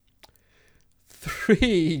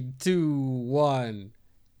3, 2, 1.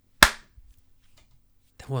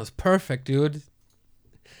 That was perfect, dude.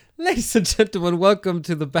 Ladies and gentlemen, welcome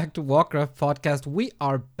to the Back to Warcraft podcast. We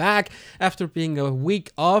are back after being a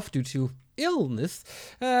week off due to illness.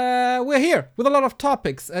 We're here with a lot of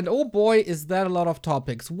topics, and oh boy, is that a lot of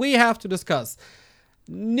topics. We have to discuss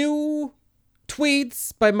new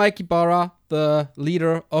tweets by Mike Ybarra, the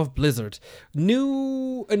leader of Blizzard.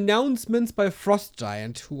 New announcements by Frost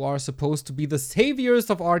Giant, who are supposed to be the saviors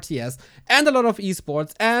of RTS, and a lot of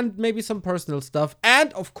esports, and maybe some personal stuff.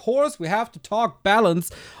 And of course, we have to talk balance.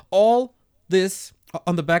 All this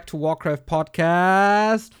on the Back to Warcraft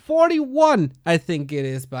podcast 41, I think it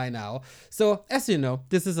is by now. So, as you know,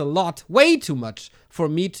 this is a lot, way too much for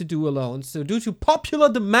me to do alone. So, due to popular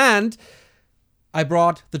demand, I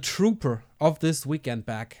brought the trooper of this weekend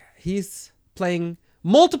back. He's playing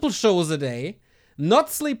multiple shows a day, not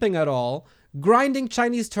sleeping at all, grinding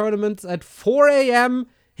Chinese tournaments at 4 a.m.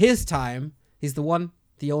 his time. He's the one,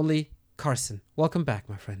 the only Carson. Welcome back,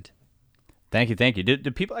 my friend. Thank you.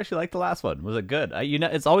 Did people actually like the last one? Was it good?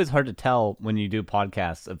 It's always hard to tell when you do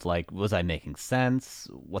podcasts of like, was I making sense?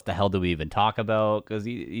 What the hell do we even talk about? Because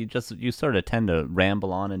you sort of tend to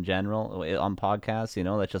ramble on in general on podcasts. You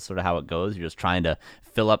know, that's just sort of how it goes. You're just trying to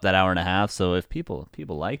fill up that hour and a half. So if people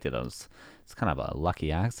liked it, it's kind of a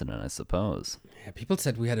lucky accident, I suppose. Yeah, people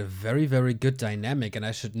said we had a very, very good dynamic, and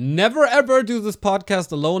I should never ever do this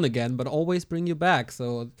podcast alone again, but always bring you back.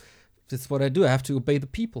 So this is what I do. I have to obey the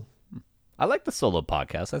people. I like the solo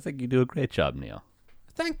podcast. I think you do a great job, Neil.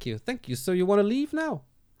 Thank you. So you want to leave now?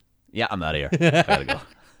 Yeah, I'm out of here. I gotta go.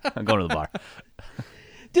 I'm going to the bar.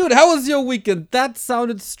 Dude, how was your weekend? That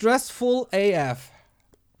sounded stressful AF.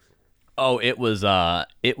 Oh, it was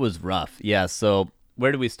rough. Yeah, so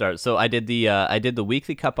where did we start? So I did the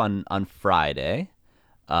weekly cup on Friday,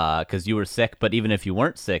 because you were sick, but even if you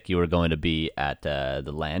weren't sick, you were going to be at the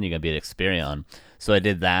LAN. You're going to be at Experion. So I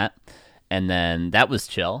did that. And then that was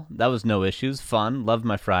chill. That was no issues. Fun. Loved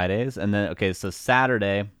my Fridays. And then, okay, so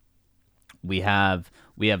Saturday, we have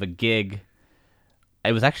a gig.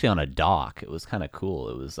 It was actually on a dock. It was kind of cool.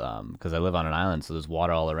 It was because I live on an island, so there's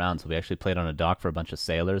water all around. So we actually played on a dock for a bunch of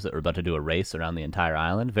sailors that were about to do a race around the entire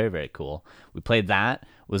island. Very, very cool. We played that.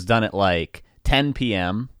 Was done at like 10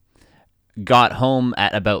 p.m. Got home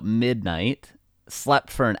at about midnight. Slept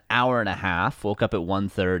for an hour and a half. Woke up at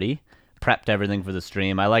 1:30. Prepped everything for the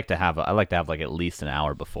stream. I like to have like at least an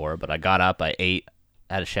hour before, but I got up, I ate,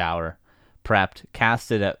 had a shower, prepped,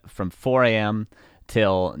 casted from 4 a.m.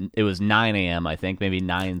 till it was 9 a.m. I think, maybe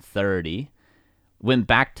 9:30. Went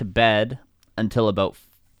back to bed until about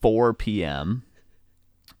 4 p.m.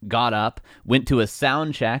 Got up, went to a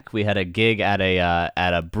sound check. We had a gig at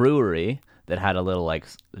a brewery that had a little like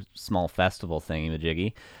small festival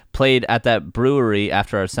thingy-majiggy. Played at that brewery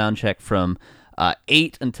after our sound check from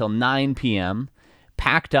 8 until 9 p.m.,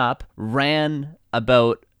 packed up, ran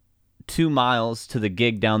about 2 miles to the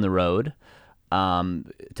gig down the road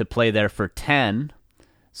to play there for 10.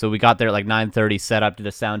 So we got there at like 9:30, set up, did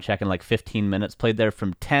a sound check in like 15 minutes, played there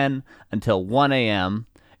from 10 until 1 a.m.,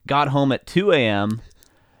 got home at 2 a.m.,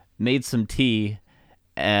 made some tea,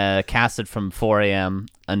 casted from 4 a.m.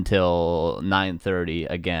 until 9:30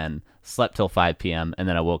 again, slept till 5 p.m., and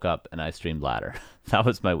then I woke up and I streamed ladder. That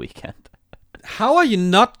was my weekend. How are you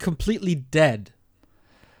not completely dead?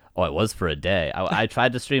 Oh, it was for a day. I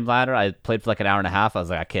tried to stream ladder. I played for like an hour and a half. I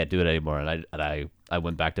was like, I can't do it anymore. And I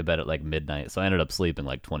went back to bed at like midnight. So I ended up sleeping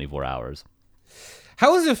like 24 hours.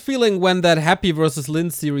 How was your feeling when that Happy versus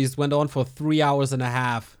Lynn series went on for 3 hours and a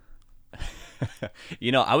half?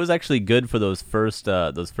 I was actually good for those first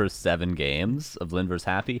 7 games of Lynn vs.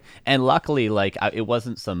 Happy, and luckily, like it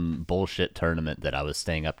wasn't some bullshit tournament that I was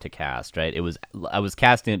staying up to cast. Right, I was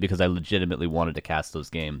casting it because I legitimately wanted to cast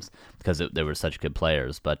those games because they were such good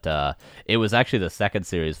players. But it was actually the second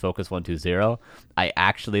series, Focus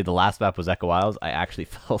 120. The last map was Echo Isles. I actually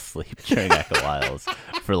fell asleep during Echo Isles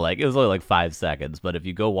for it was only like 5 seconds. But if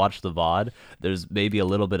you go watch the VOD, there's maybe a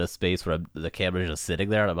little bit of space where the camera's just sitting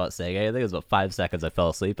there and I'm not saying anything. It was about 5 seconds I fell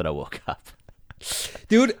asleep and I woke up.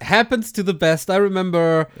 Dude, happens to the best. I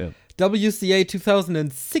remember WCA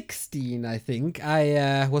 2016, I think.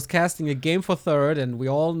 I was casting a game for third, and we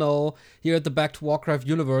all know here at the Back to Warcraft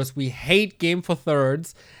universe, we hate game for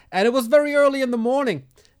thirds. And it was very early in the morning.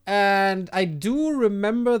 And I do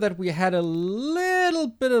remember that we had a little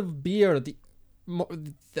bit of beer the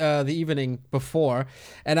evening before,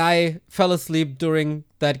 and I fell asleep during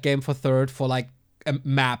that game for third for like an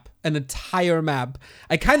entire map.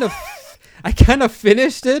 I kind of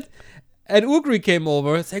finished it, and Ugri came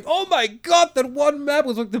over saying, "Oh my god, that one map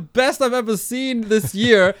was like the best I've ever seen this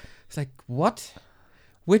year." It's like, what?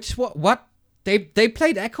 Which what? They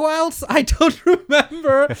played Echo Isles? I don't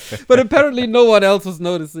remember. But apparently no one else was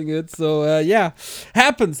noticing it. So, yeah.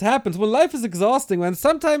 Happens. When life is exhausting, man,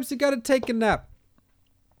 sometimes you gotta take a nap.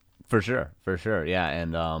 For sure. Yeah,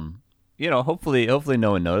 and hopefully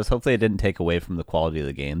no one noticed. Hopefully it didn't take away from the quality of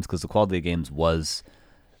the games, because the quality of the games was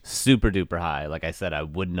super duper high. Like I said, I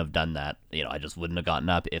wouldn't have done that. I just wouldn't have gotten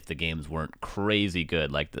up if the games weren't crazy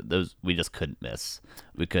good. Like those, we just couldn't miss.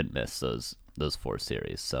 We couldn't miss those 4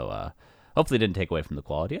 series. So hopefully it didn't take away from the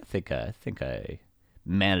quality. I think I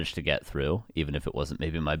managed to get through, even if it wasn't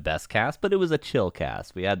maybe my best cast, but it was a chill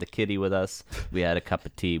cast. We had the kitty with us. We had a cup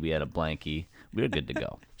of tea. We had a blankie. We were good to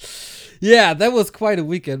go. Yeah, that was quite a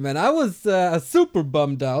weekend, man. I was super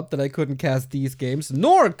bummed out that I couldn't cast these games,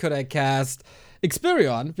 nor could I cast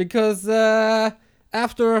Experion, because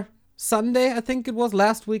after Sunday, I think it was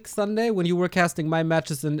last week Sunday, when you were casting my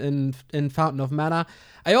matches in Fountain of Mana,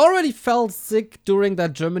 I already felt sick during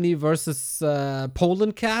that Germany versus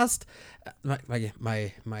Poland cast.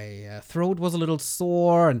 My throat was a little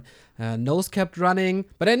sore and nose kept running,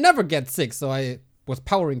 but I never get sick, so I was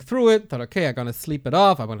powering through it. Thought, okay, I'm gonna sleep it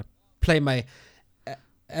off. I'm gonna play my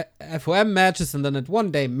FOM matches, and then at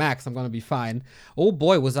 1 day max, I'm gonna be fine. Oh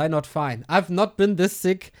boy, was I not fine. I've not been this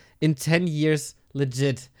sick in 10 years,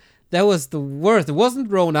 legit. That was the worst. It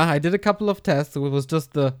wasn't Rona. I did a couple of tests, so it was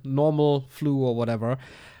just the normal flu or whatever.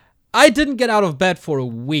 I didn't get out of bed for a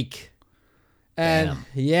week. And Damn.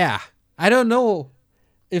 Yeah, I don't know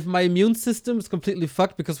if my immune system is completely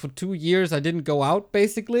fucked, because for 2 years I didn't go out,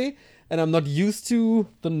 basically, and I'm not used to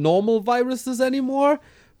the normal viruses anymore.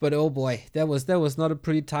 But oh boy, that was not a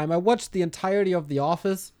pretty time. I watched the entirety of The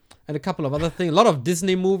Office and a couple of other things. A lot of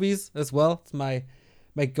Disney movies as well. It's my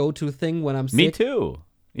go-to thing when I'm sick. Me too.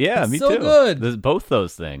 Yeah, it's me so too. Good. There's both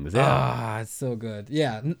those things. Yeah. It's so good.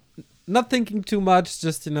 Yeah, not thinking too much.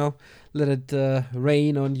 Just let it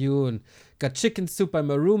rain on you, and got chicken soup by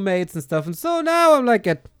my roommates and stuff. And so now I'm like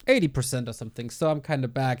at 80% or something. So I'm kind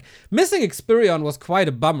of back. Missing Experion was quite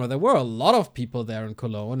a bummer. There were a lot of people there in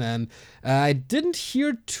Cologne, and I didn't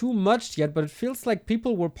hear too much yet, but it feels like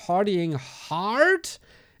people were partying hard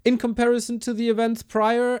in comparison to the events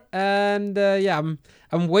prior. And I'm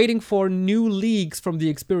waiting for new leagues from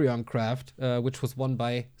the Experion craft, which was won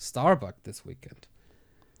by Starbuck this weekend.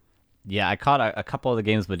 Yeah, I caught a couple of the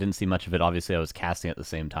games, but didn't see much of it. Obviously, I was casting at the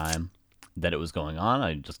same time that it was going on.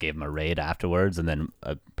 I just gave him a raid afterwards, and then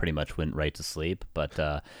I pretty much went right to sleep. But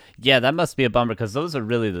yeah, that must be a bummer, because those are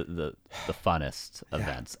really the funnest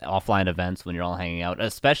events, offline events, when you're all hanging out,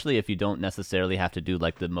 especially if you don't necessarily have to do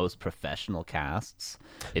like the most professional casts.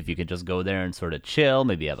 If you could just go there and sort of chill,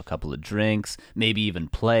 maybe have a couple of drinks, maybe even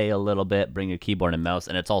play a little bit, bring your keyboard and mouse,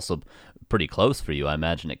 and it's also pretty close for you. I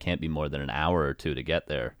imagine it can't be more than an hour or two to get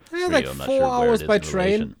there. Yeah, like 4 hours by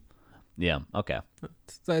train. Yeah, okay.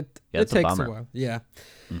 It takes a while. Yeah.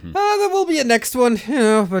 Mm-hmm. There will be a next one,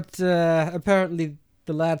 but apparently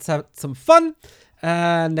the lads had some fun.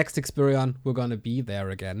 Next Experion, we're going to be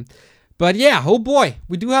there again. But yeah, oh boy,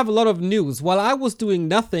 we do have a lot of news. While I was doing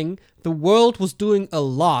nothing, the world was doing a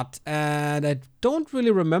lot. And I don't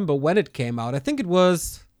really remember when it came out. I think it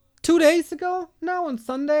was 2 days ago now, on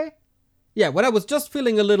Sunday. Yeah, when I was just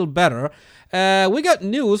feeling a little better, we got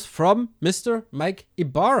news from Mr. Mike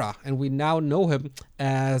Ybarra, and we now know him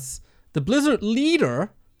as the Blizzard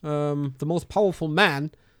leader, the most powerful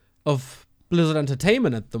man of Blizzard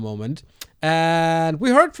Entertainment at the moment. And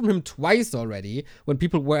we heard from him twice already when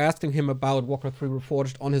people were asking him about Warcraft 3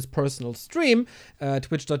 Reforged on his personal stream,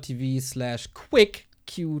 twitch.tv/quick,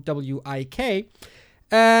 QWIK.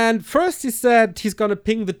 And first he said he's gonna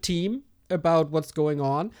ping the team about what's going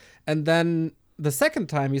on. And then the second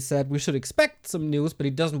time he said we should expect some news, but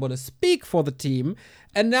he doesn't want to speak for the team.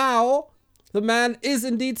 And now the man is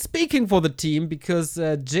indeed speaking for the team, because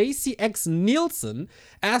JCX Nielsen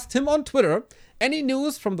asked him on Twitter, any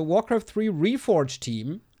news from the Warcraft 3 Reforged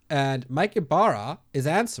team? And Mike Ybarra is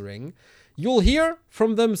answering, you'll hear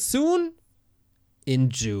from them soon, in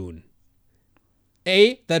June.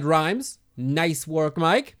 A, that rhymes. Nice work,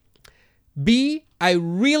 Mike. B, I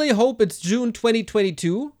really hope it's June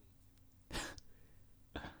 2022.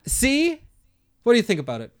 C, what do you think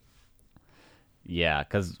about it? Yeah,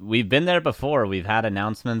 because we've been there before. We've had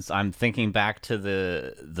announcements. I'm thinking back to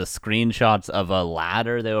the screenshots of a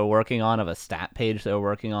ladder they were working on, of a stat page they were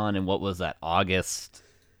working on, and what was that, August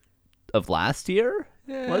of last year?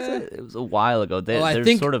 Yeah. Was it? It was a while ago. They're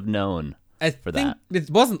sort of known for that. It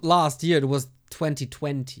wasn't last year. It was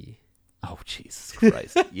 2020. Oh, Jesus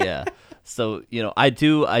Christ. Yeah. So, I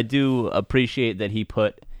do appreciate that he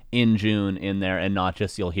put in June in there, and not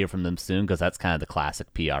just you'll hear from them soon, because that's kind of the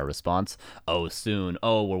classic PR response. Oh, soon.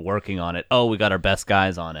 Oh, we're working on it. Oh, we got our best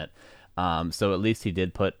guys on it. So at least he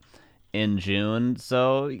did put in June.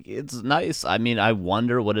 So it's nice. I mean, I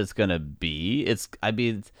wonder what it's gonna be. It's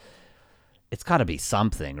got to be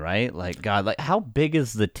something, right? Like, God, like, how big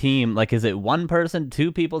is the team? Like, is it one person,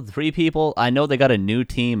 two people, three people? I know they got a new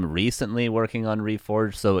team recently working on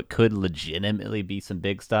Reforged, so it could legitimately be some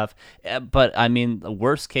big stuff. But, I mean, the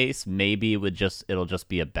worst case, maybe it'll just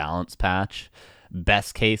be a balance patch.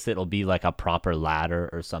 Best case, it'll be like a proper ladder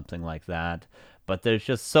or something like that. But there's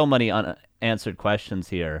just so many unanswered questions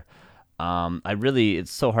here.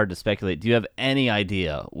 It's so hard to speculate. Do you have any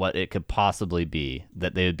idea what it could possibly be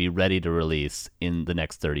that they would be ready to release in the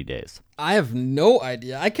next 30 days? I have no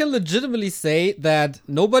idea. I can legitimately say that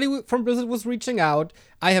nobody from Blizzard was reaching out.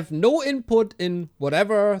 I have no input in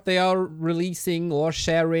whatever they are releasing or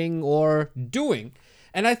sharing or doing.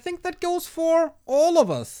 And I think that goes for all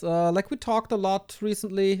of us. Like we talked a lot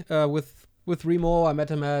recently with Remo. I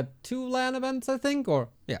met him at 2 LAN events, I think, or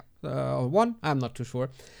 1. I'm not too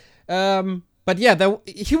sure. But yeah,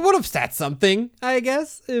 he would have said something, I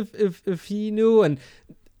guess, if he knew. And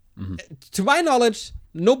to my knowledge,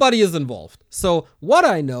 nobody is involved. So what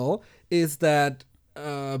I know is that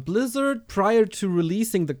Blizzard, prior to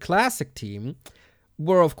releasing the Classic team,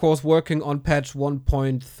 were of course working on patch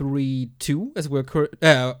 1.32 as we're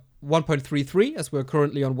 1.33 as we're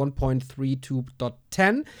currently on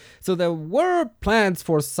 1.32.10. So there were plans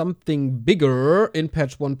for something bigger in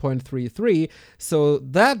patch 1.33. So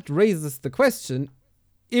that raises the question,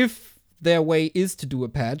 if their way is to do a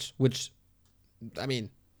patch, which, I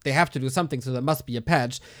mean, they have to do something, so there must be a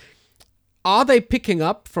patch. Are they picking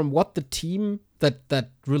up from what the team, that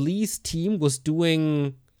release team was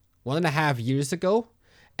doing 1.5 years ago?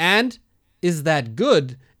 And is that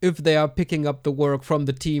good if they are picking up the work from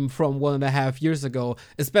the team from 1.5 years ago,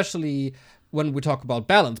 especially when we talk about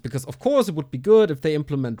balance? Because of course it would be good if they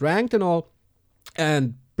implement ranked and all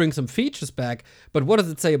and bring some features back. But what does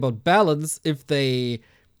it say about balance if they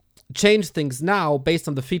change things now based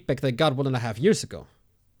on the feedback they got 1.5 years ago?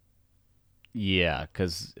 Yeah,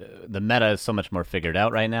 because the meta is so much more figured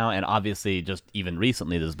out right now. And obviously, just even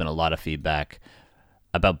recently, there's been a lot of feedback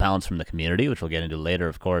about balance from the community, which we'll get into later,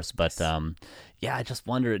 of course. But yeah, I just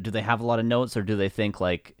wonder, do they have a lot of notes, or do they think,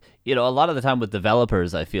 like, a lot of the time with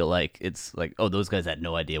developers, I feel like it's like, oh, those guys had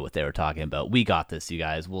no idea what they were talking about. We got this, you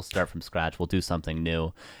guys. We'll start from scratch. We'll do something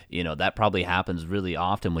new. That probably happens really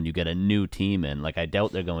often when you get a new team in. Like, I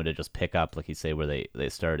doubt they're going to just pick up, like you say, where they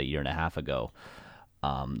started 1.5 years ago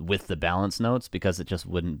with the balance notes, because it just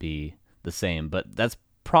wouldn't be the same. But that's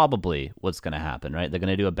probably what's going to happen, right? They're going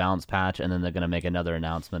to do a balance patch, and then they're going to make another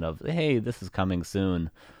announcement of, hey, this is coming soon.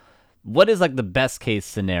 What is, like, the best case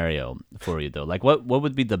scenario for you, though? Like, what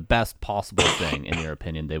would be the best possible thing, in your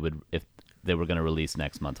opinion, if they were going to release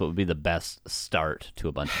next month? What would be the best start to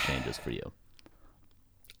a bunch of changes for you?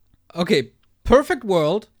 Okay, perfect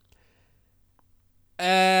world.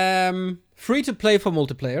 Free to play for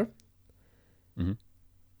multiplayer.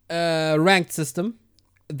 Ranked system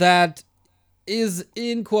that is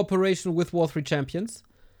in cooperation with War 3 Champions,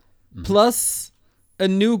 plus a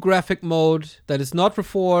new graphic mode that is not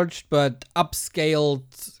reforged, but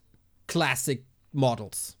upscaled classic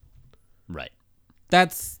models. Right.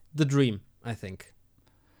 That's the dream, I think.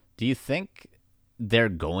 Do you think they're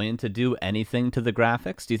going to do anything to the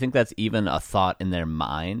graphics? Do you think that's even a thought in their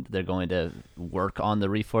mind? They're going to work on the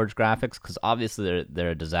reforged graphics? Because obviously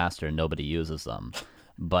they're a disaster and nobody uses them.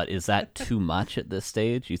 But is that too much at this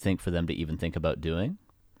stage, you think, for them to even think about doing?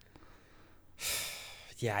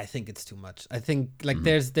 Yeah, I think it's too much. I think, like,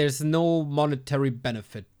 there's no monetary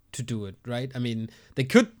benefit to do it, right? I mean, they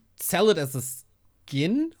could sell it as a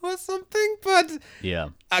skin or something, but yeah,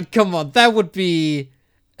 come on, that would be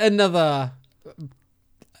another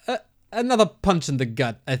punch in the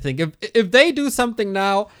gut, I think. If they do something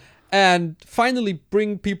now and finally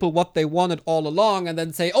bring people what they wanted all along, and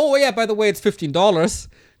then say, oh yeah, by the way, it's $15.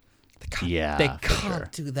 They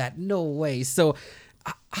can't do that. No way. So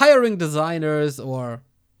hiring designers, or,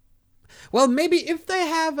 well, maybe if they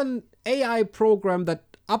have an AI program that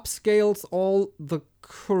upscales all the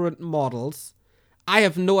current models. I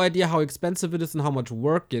have no idea how expensive it is and how much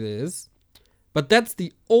work it is. But that's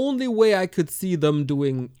the only way I could see them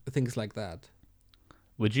doing things like that.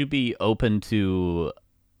 Would you be open to,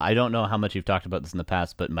 I don't know how much you've talked about this in the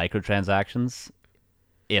past, but microtransactions?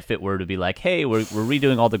 If it were to be like, hey, we're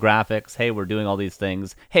redoing all the graphics. Hey, we're doing all these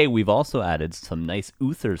things. Hey, we've also added some nice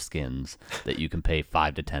Uther skins that you can pay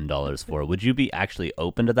 $5 to $10 for. Would you be actually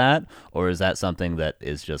open to that? Or is that something that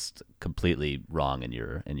is just completely wrong in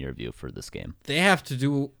your view for this game? They have to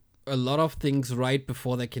do a lot of things right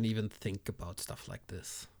before they can even think about stuff like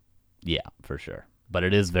this. Yeah, for sure. but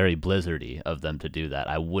it is very Blizzardy of them to do that.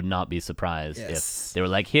 I would not be surprised Yes. if they were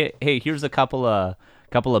like, hey, here's a couple of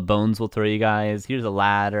bones we'll throw you guys. Here's a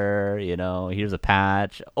ladder, here's a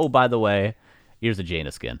patch. Oh, by the way, here's a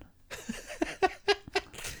Jaina skin.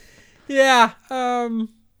 Yeah.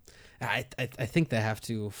 I think they have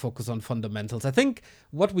to focus on fundamentals. I think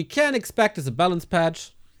what we can expect is a balance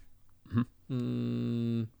patch.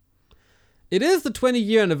 It is the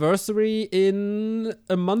 20-year anniversary in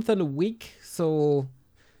a month and a week, so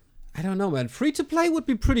I don't know, man. Free to play would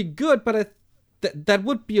be pretty good, but that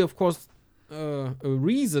would be, of course, a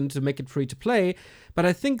reason to make it free to play. But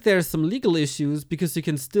I think there's some legal issues because you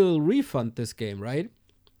can still refund this game, right?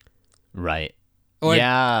 Right. Or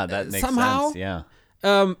yeah, that makes somehow, sense. Yeah.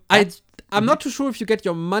 I'm not too sure if you get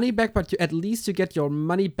your money back, but at least you get your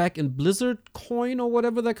money back in Blizzard coin or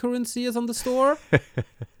whatever the currency is on the store.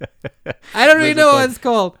 I don't really know what it's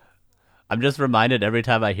called. I'm just reminded every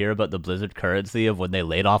time I hear about the Blizzard currency of when they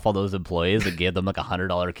laid off all those employees and gave them like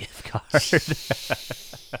 $100 gift card.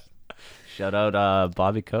 Shout out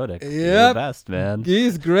Bobby Kotick. Yep. You're the best, man.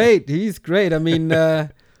 He's great. I mean,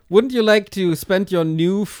 wouldn't you like to spend your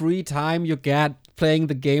new free time you get playing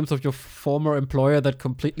the games of your former employer that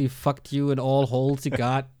completely fucked you in all holes you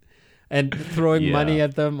got and throwing money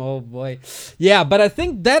at them? Oh boy. Yeah, but I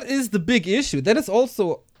think that is the big issue. That is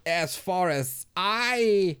also, as far as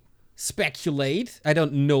I speculate, I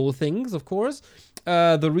don't know things, of course,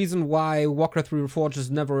 the reason why Warcraft 3 Reforged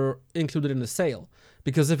is never included in a sale.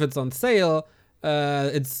 Because if it's on sale,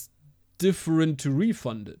 it's different to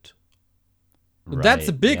refund it. Right, that's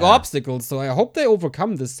a big obstacle, so I hope they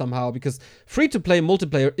overcome this somehow, because free-to-play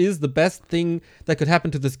multiplayer is the best thing that could happen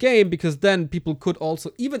to this game, because then people could also,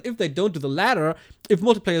 even if they don't do the latter, if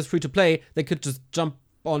multiplayer is free-to-play, they could just jump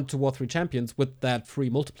onto War 3 Champions with that free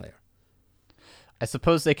multiplayer. I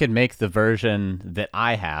suppose they could make the version that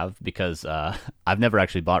I have, because I've never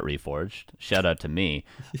actually bought Reforged. Shout out to me.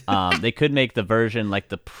 They could make the version like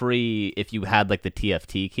the if you had like the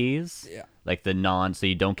TFT keys. Yeah. Like so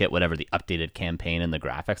you don't get whatever the updated campaign and the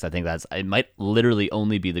graphics. I think it might literally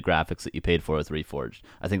only be the graphics that you paid for with Reforged.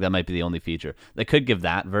 I think that might be the only feature. They could give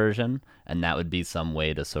that version, and that would be some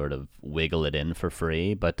way to sort of wiggle it in for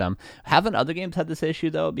free. But haven't other games had this issue,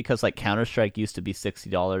 though? Because like Counter-Strike used to be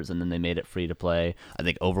 $60, and then they made it free to play. I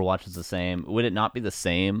think Overwatch is the same. Would it not be the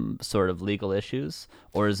same sort of legal issues?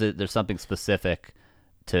 Or is there's something specific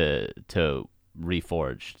to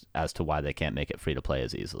Reforged as to why they can't make it free to play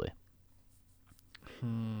as easily?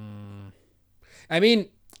 I mean,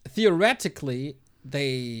 theoretically,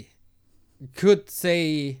 they could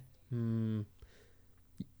say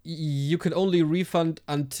you could only refund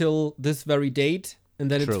until this very date, and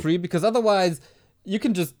then it's free, because otherwise you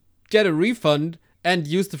can just get a refund and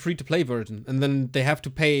use the free-to-play version, and then they have to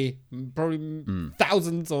pay probably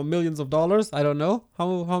thousands or millions of dollars. I don't know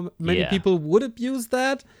how many people would abuse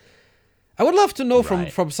that. I would love to know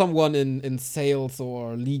from someone in sales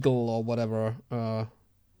or legal or whatever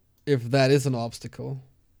if that is an obstacle.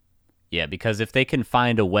 Yeah, because if they can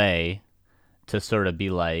find a way to sort of be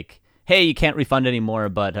like, hey, you can't refund anymore,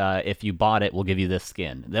 but if you bought it, we'll give you this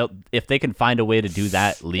skin. If they can find a way to do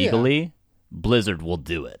that legally, Blizzard will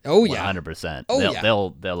do it. Oh yeah,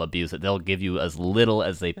 100%. They'll abuse it. They'll give you as little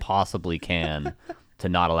as they possibly can to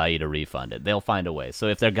not allow you to refund it. They'll find a way. So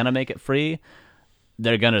if they're gonna make it free,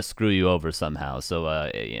 they're gonna screw you over somehow. So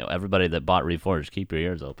everybody that bought Reforged, keep your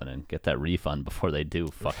ears open and get that refund before they do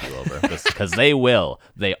fuck you over, because they will.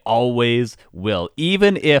 They always will.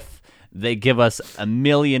 Even if they give us a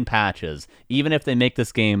million patches, even if they make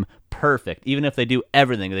this game perfect, even if they do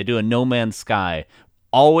everything, they do a No Man's Sky.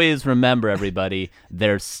 Always remember, everybody,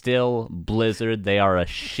 they're still Blizzard. They are a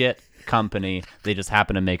shit company. They just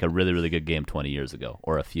happen to make a really, really good game 20 years ago,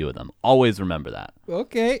 or a few of them. Always remember that.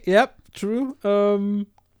 Okay. Yep. True.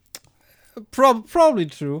 Probably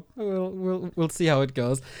true. We'll see how it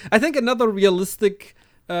goes. I think another realistic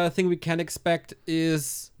thing we can expect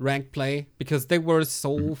is ranked play, because they were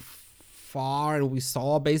so far, and we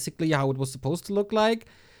saw basically how it was supposed to look like.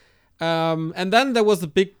 And then there was a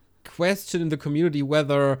big question in the community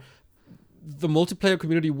whether the multiplayer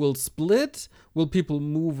community will split. Will people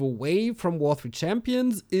move away from War 3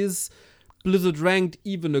 Champions? Is Blizzard ranked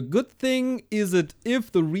even a good thing? Is it,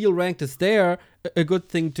 if the real ranked is there, a good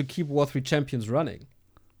thing to keep War 3 Champions running?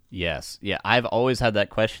 Yes. Yeah, I've always had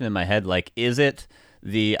that question in my head. Like, is it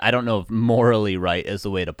I don't know if morally right is the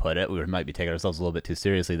way to put it. We might be taking ourselves a little bit too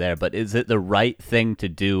seriously there, but is it the right thing to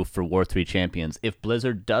do for War 3 Champions if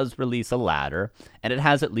Blizzard does release a ladder and it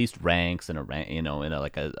has at least ranks and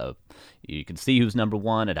you can see who's number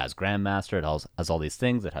one, it has Grandmaster, it has all these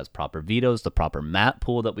things, it has proper vetoes, the proper map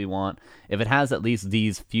pool that we want. If it has at least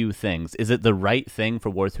these few things, is it the right thing for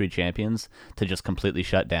War 3 Champions to just completely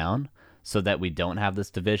shut down so that we don't have this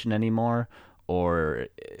division anymore? Or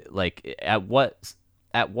like at what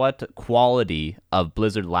quality of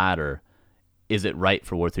Blizzard ladder is it right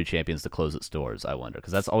for War 3 Champions to close its doors, I wonder?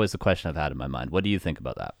 Because that's always the question I've had in my mind. What do you think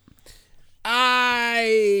about that?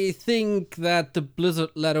 I think that the Blizzard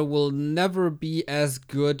ladder will never be as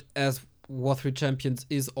good as War 3 Champions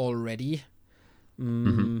is already.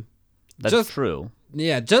 That's true.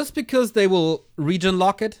 Yeah, just because they will region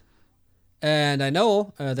lock it. And I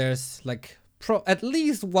know there's like at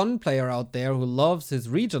least one player out there who loves his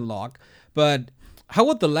region lock, but how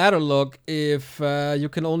would the ladder look if you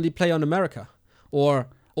can only play on America or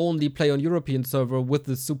only play on European server with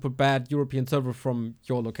the super bad European server from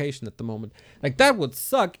your location at the moment? Like, that would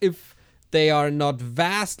suck if they are not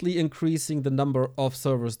vastly increasing the number of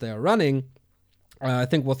servers they are running. I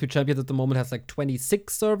think War 3 Champions at the moment has like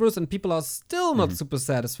 26 servers and people are still not super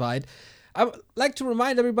satisfied. I would like to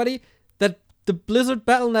remind everybody that the Blizzard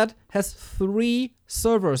Battle.net has 3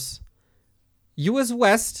 servers. US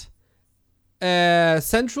West,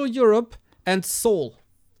 Central Europe, and Seoul.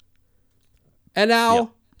 And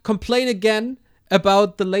now complain again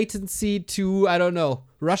about the latency to, I don't know,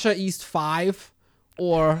 Russia East 5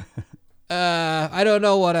 or I don't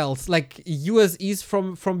know what else, like US East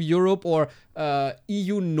from Europe or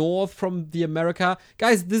EU North from the America.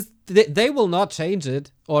 Guys, they will not change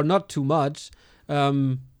it, or not too much.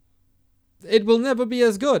 It will never be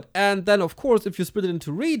as good. And then, of course, if you split it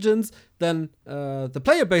into regions, then the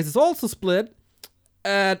player base is also split.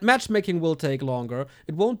 And matchmaking will take longer.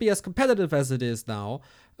 It won't be as competitive as it is now.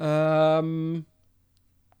 It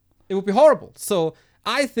would be horrible. So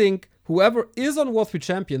I think whoever is on War 3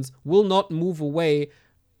 Champions will not move away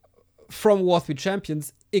from War 3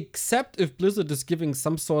 Champions, except if Blizzard is giving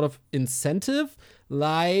some sort of incentive,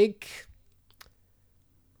 like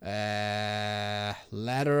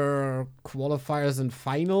ladder qualifiers and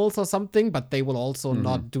finals or something. But they will also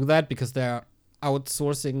not do that because they're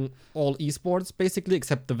outsourcing all esports basically,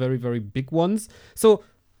 except the very, very big ones. So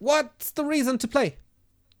what's the reason to play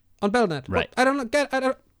on Battle.net? Right. I don't get.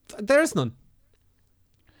 There is none.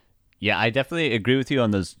 Yeah, I definitely agree with you on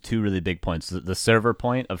those two really big points. The server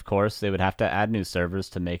point, of course, they would have to add new servers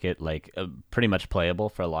to make it like pretty much playable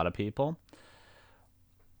for a lot of people.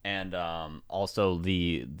 And also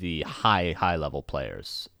the high level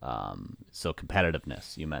players. So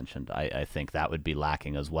competitiveness, you mentioned, I think that would be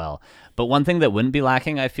lacking as well. But one thing that wouldn't be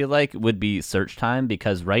lacking, I feel like, would be search time,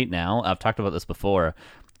 because right now, I've talked about this before,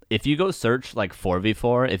 if you go search like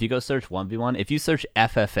 4v4, if you go search 1v1, if you search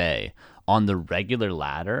FFA on the regular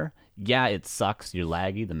ladder, yeah, it sucks, you're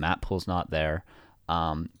laggy, the map pool's not there.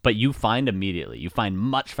 But you find immediately. You find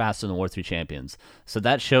much faster than War 3 Champions. So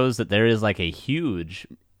that shows that there is like a huge...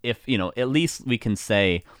 If, at least we can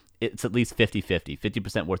say it's at least 50-50.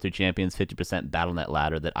 50% War 3 Champions, 50% Battle.net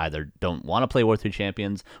ladder that either don't want to play War 3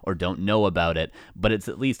 Champions or don't know about it, but it's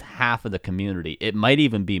at least half of the community. It might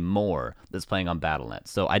even be more that's playing on Battle.net.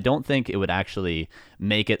 So I don't think it would actually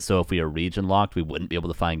make it so if we are region locked, we wouldn't be able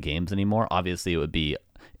to find games anymore. Obviously, it would be...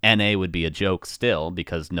 NA would be a joke still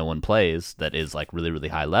because no one plays that is like really, really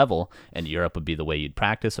high level, and Europe would be the way you'd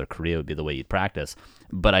practice, or Korea would be the way you'd practice.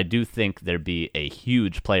 But I do think there'd be a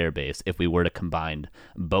huge player base if we were to combine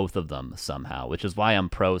both of them somehow, which is why I'm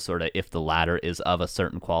pro sort of if the ladder is of a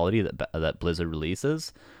certain quality that Blizzard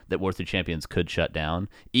releases, that War 3 Champions could shut down,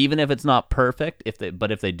 even if it's not perfect. If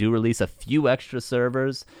they do release a few extra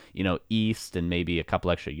servers, East and maybe a couple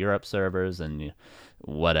extra Europe servers and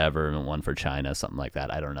whatever, and one for China, something like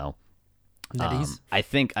that. I don't know. I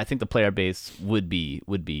think the player base would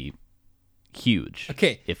be huge.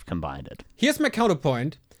 Okay. If combined. Here's my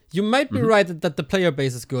counterpoint. You might be right that the player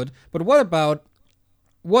base is good, but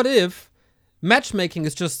what if matchmaking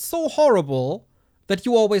is just so horrible that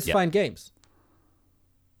you always find games?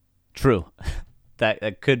 True.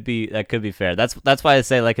 That could be fair. That's why I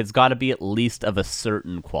say like it's got to be at least of a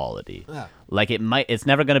certain quality. Yeah. Like it's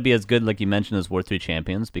never going to be as good, like you mentioned, as War 3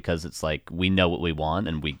 Champions, because it's like we know what we want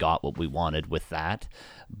and we got what we wanted with that.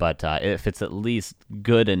 But if it's at least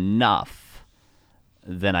good enough,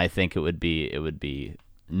 then I think it would be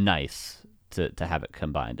nice to have it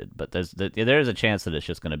combined. But there's a chance that it's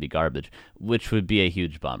just going to be garbage, which would be a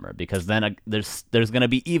huge bummer, because then there's going to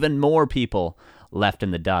be even more people left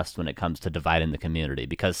in the dust when it comes to dividing the community,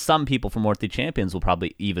 because some people from Worthy Champions will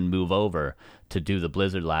probably even move over to do the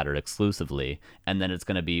Blizzard ladder exclusively, and then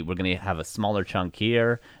we're going to have a smaller chunk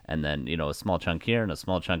here, and then a small chunk here, and a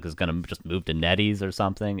small chunk is going to just move to Netties or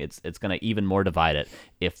something. It's going to even more divide it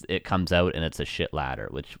if it comes out and it's a shit ladder,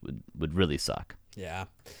 which would really suck. Yeah.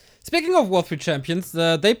 Speaking of World 3 Champions,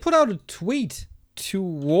 they put out a tweet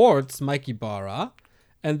towards Mike Ybarra,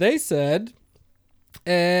 and they said,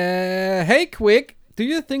 hey, Quick, do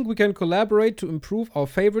you think we can collaborate to improve our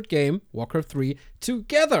favorite game, Warcraft 3,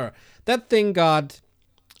 together? That thing got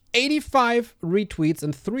 85 retweets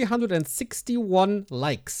and 361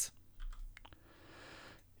 likes.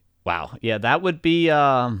 Wow. Yeah, that would be,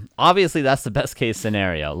 obviously that's the best case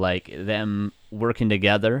scenario, like them working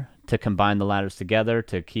together to combine the ladders together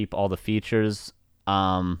to keep all the features.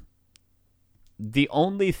 The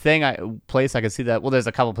only place I could see that, well, there's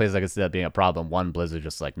a couple places I could see that being a problem. One, Blizzard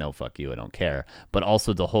just like, no, fuck you, I don't care. But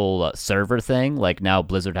also the whole server thing, like now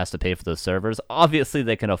Blizzard has to pay for those servers. Obviously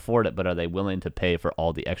they can afford it, but are they willing to pay for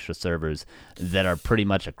all the extra servers that are pretty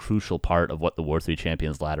much a crucial part of what the War 3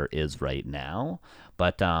 Champions ladder is right now?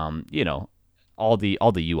 But, all the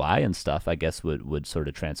UI and stuff, I guess, would sort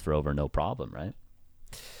of transfer over no problem, right?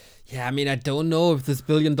 Yeah, I mean, I don't know if this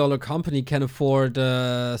billion-dollar company can afford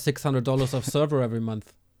 $600 of server every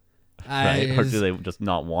month. Right? Or do they just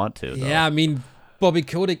not want to? Though? Yeah, I mean, Bobby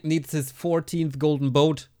Kotick needs his 14th golden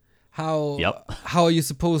boat. How are you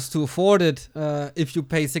supposed to afford it if you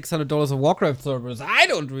pay $600 of Warcraft servers? I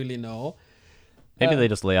don't really know. Maybe they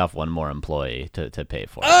just lay off one more employee to pay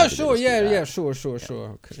for it. Oh, sure,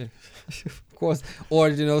 sure. Okay. Of course.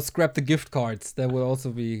 Or, scrap the gift cards. That would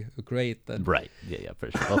also be great. Then. Right. Yeah,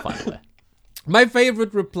 for sure. They'll find a way. My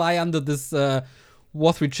favorite reply under this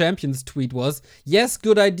War 3 Champions tweet was, yes,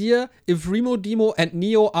 good idea if Remo, Demo, and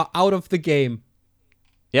Neo are out of the game.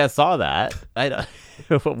 Yeah, I saw that.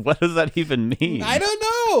 What does that even mean? I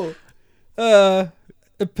don't know.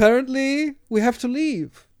 Apparently, we have to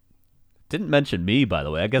leave. Didn't mention me, by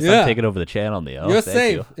the way. I guess I'm taking over the channel, Neo. You're Thank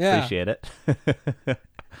safe. You. Yeah. Appreciate it.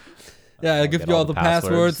 Yeah, I'll give you all the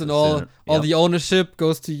passwords and all the ownership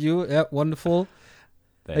goes to you. Yeah, wonderful.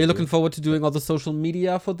 Are you looking forward to doing all the social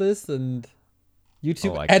media for this and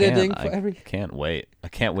YouTube editing for everything? I can't wait. I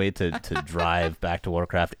can't wait to drive back to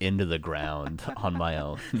Warcraft into the ground on my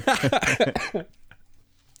own.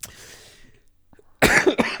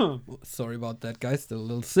 Sorry about that, guys. Still a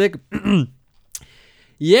little sick.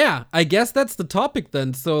 Yeah, I guess that's the topic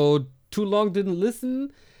then. So, too long didn't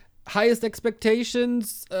listen. Highest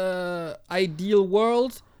expectations, ideal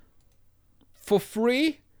world, for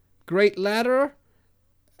free, great ladder,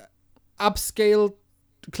 upscale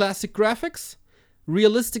classic graphics,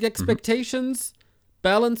 realistic expectations,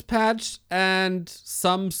 balance patch, and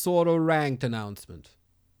some sort of ranked announcement.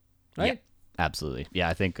 Right? Yeah, absolutely. Yeah,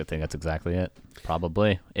 I think that's exactly it.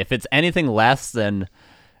 Probably. If it's anything less than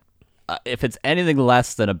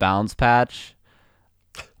a balance patch,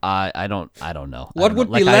 I don't know. What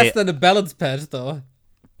would be less than a balance patch, though?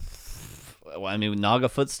 Well, I mean, Naga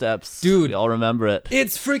Footsteps. Dude. We all remember it.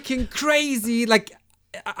 It's freaking crazy. Like,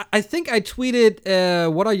 I think I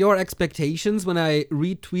tweeted, what are your expectations when I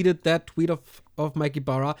retweeted that tweet of Mike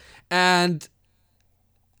Ybarra? And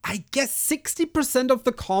I guess 60% of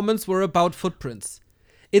the comments were about footprints.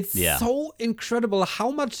 It's so incredible how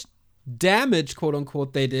much damage, quote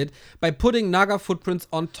unquote, they did by putting Naga footprints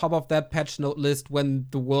on top of that patch note list when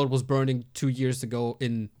the world was burning 2 years ago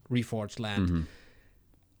in Reforged land. Mm-hmm.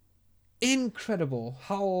 Incredible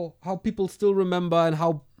how people still remember and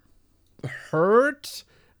how hurt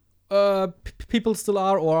people still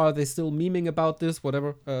are, or are they still memeing about this?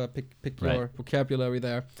 Whatever, pick your vocabulary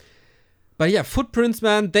there. But yeah, footprints,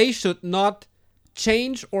 man, they should not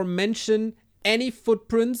change or mention any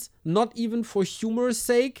footprints, not even for humor's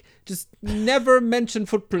sake. Just never mention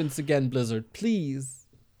footprints again, Blizzard, please.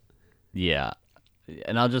 Yeah,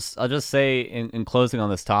 and I'll just say in closing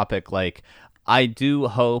on this topic, like, I do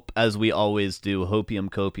hope, as we always do, hopium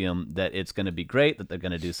copium, that it's going to be great, that they're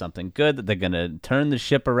going to do something good, that they're going to turn the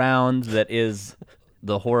ship around that is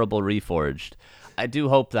the horrible Reforged. I do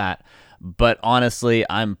hope that. But honestly,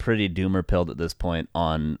 I'm pretty doomer-pilled at this point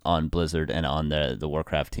on Blizzard and on the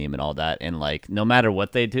Warcraft team and all that. And like, no matter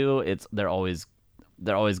what they do, they're always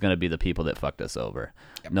going to be the people that fucked us over.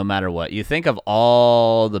 Yep. No matter what. You think of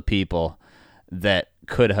all the people that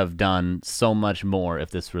could have done so much more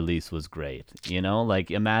if this release was great.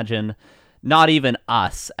 Like, imagine not even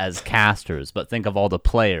us as casters, but think of all the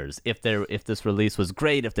players. If this release was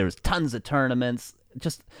great, if there was tons of tournaments,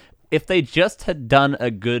 if they just had done a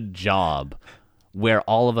good job where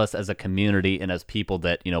all of us as a community and as people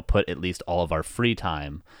that, put at least all of our free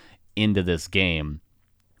time into this game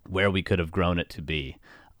where we could have grown it to be.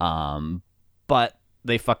 But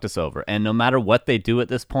they fucked us over. And no matter what they do at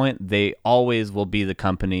this point, they always will be the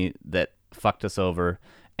company that fucked us over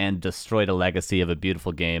and destroyed a legacy of a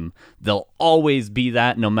beautiful game. They'll always be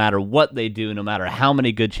that no matter what they do, no matter how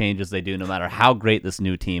many good changes they do, no matter how great this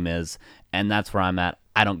new team is. And that's where I'm at.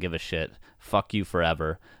 I don't give a shit. Fuck you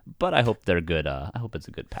forever. But I hope they're good. I hope it's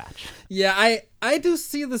a good patch. Yeah, I do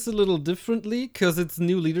see this a little differently because it's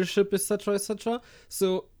new leadership, etc., etc.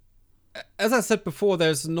 So, as I said before,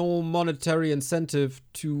 there's no monetary incentive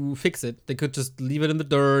to fix it. They could just leave it in the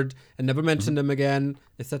dirt and never mention them again,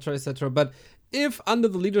 etc., etc. But if under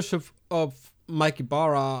the leadership of Mike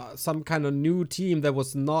Ybarra, some kind of new team that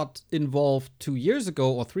was not involved 2 years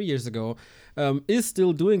ago or 3 years ago is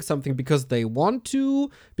still doing something because they want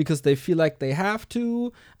to, because they feel like they have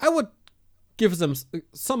to, I would give them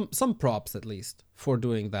some props at least for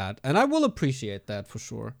doing that. And I will appreciate that for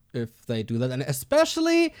sure if they do that. And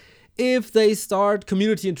especially if they start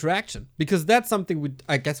community interaction, because that's something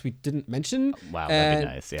I guess we didn't mention. Wow, that'd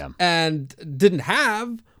be nice, yeah. And didn't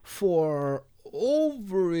have for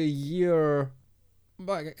over a year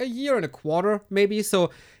and a quarter, maybe.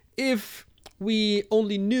 So if we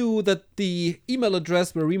only knew that the email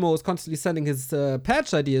address where Remo is constantly sending his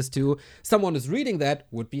patch ideas to, someone is reading that,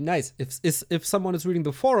 would be nice. If someone is reading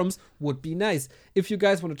the forums, would be nice. If you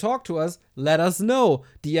guys want to talk to us, let us know.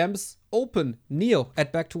 DMs open. Neo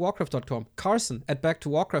at backtowarcraft.com. Carson at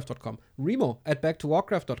backtowarcraft.com. Remo at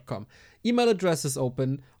backtowarcraft.com. Email address is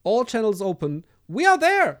open. All channels open. We are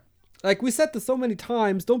there. Like we said this so many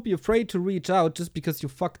times, don't be afraid to reach out just because you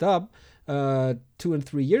fucked up 2 and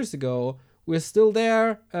 3 years ago. We're still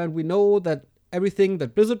there, and we know that everything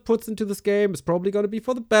that Blizzard puts into this game is probably going to be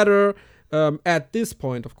for the better at this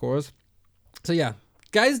point, of course. So yeah,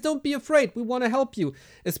 guys, don't be afraid. We want to help you.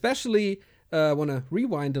 Especially, want to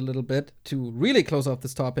rewind a little bit to really close off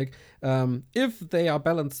this topic. If they are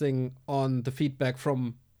balancing on the feedback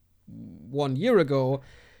from 1 year ago,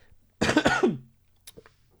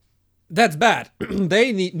 that's bad.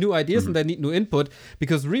 They need new ideas and they need new input,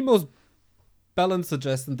 because Remo's balance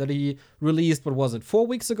suggestion that he released, 4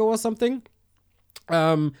 weeks ago or something?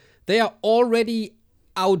 They are already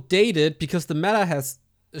outdated because the meta has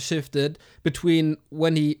shifted between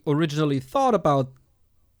when he originally thought about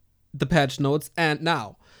the patch notes and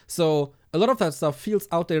now. So a lot of that stuff feels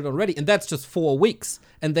outdated already, and that's just 4 weeks.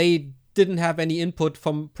 And they didn't have any input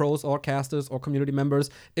from pros or casters or community members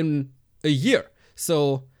in a year.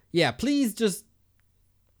 So yeah, please just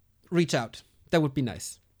reach out. That would be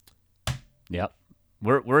nice. Yep.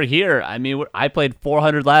 We're here. I mean, I played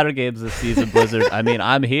 400 ladder games this season, Blizzard. I mean,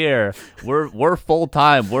 I'm here. We're full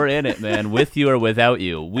time. We're in it, man. With you or without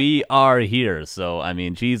you, we are here. So I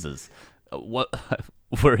mean, Jesus, what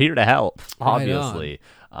we're here to help. Obviously,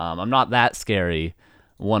 I'm not that scary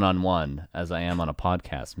one-on-one as I am on a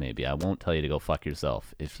podcast. Maybe I won't tell you to go fuck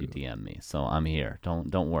yourself if you DM me. So I'm here.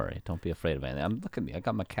 Don't worry. Don't be afraid of anything. Look at me. I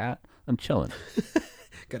got my cat. I'm chilling.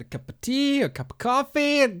 Got a cup of tea, a cup of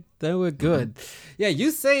coffee, and then we're good. Yeah,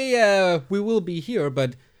 you say we will be here,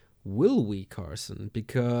 but will we, Carson?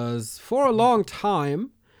 Because for a long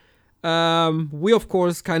time, we of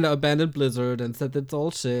course kind of abandoned Blizzard and said it's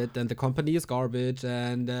all shit and the company is garbage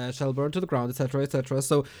and shall burn to the ground, etc., etc.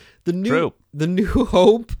 So the new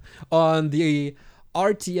hope on the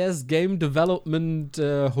RTS game development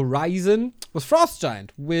horizon was Frost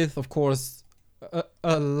Giant, with of course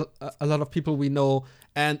a lot of people we know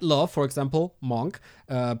and love. For example, Monk,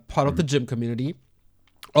 part of the gym community,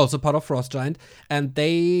 also part of Frost Giant, and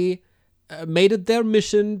they made it their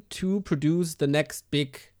mission to produce the next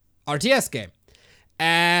big RTS game.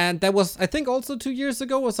 And that was, I think, also 2 years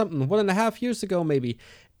ago or something, 1.5 years ago maybe.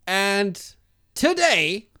 And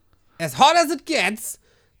today, as hot as it gets,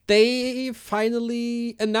 they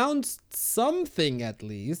finally announced something, at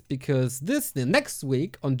least, because the next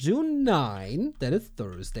week on June 9, that is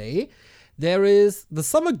Thursday, there is the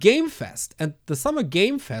Summer Game Fest. And the Summer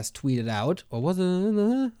Game Fest tweeted out, or was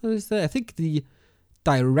it, what is that? I think the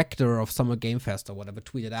director of Summer Game Fest or whatever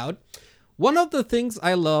tweeted out, "One of the things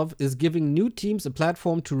I love is giving new teams a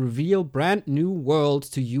platform to reveal brand new worlds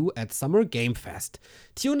to you at Summer Game Fest.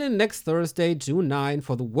 Tune in next Thursday, June 9,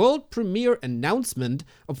 for the world premiere announcement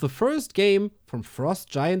of the first game from Frost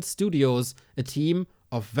Giant Studios, a team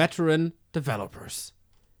of veteran developers."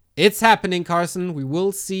 It's happening, Carson. We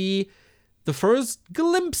will see the first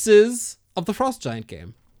glimpses of the Frost Giant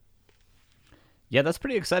game. Yeah, that's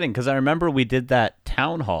pretty exciting, because I remember we did that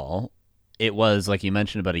town hall. It was, like you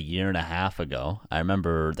mentioned, about 1.5 years ago. I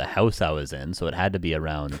remember the house I was in, so it had to be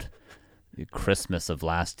around Christmas of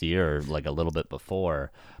last year, or like a little bit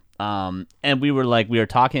before. And we were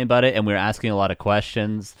talking about it and we were asking a lot of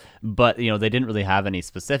questions, but they didn't really have any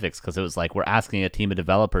specifics because it was like we're asking a team of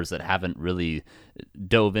developers that haven't really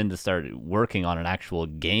dove in to start working on an actual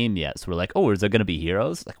game yet. So we're like, oh, is there going to be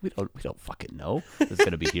heroes? Like we don't fucking know if there's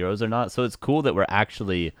going to be heroes or not. So it's cool that we're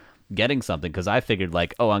actually getting something, because I figured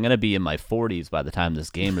like, oh, I'm going to be in my 40s by the time this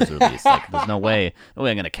game is released. Like there's no way I'm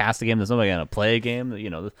going to cast a game. There's no way I'm going to play a game. I'm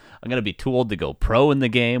going to be too old to go pro in the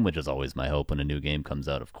game, which is always my hope when a new game comes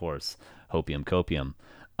out, of course. Hopium copium.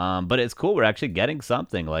 But it's cool. We're actually getting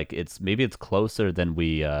something. Like maybe it's closer than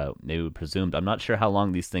we maybe presumed. I'm not sure how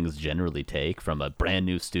long these things generally take from a brand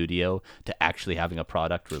new studio to actually having a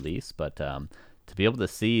product release, but to be able to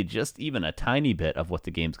see just even a tiny bit of what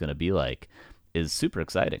the game's going to be like is super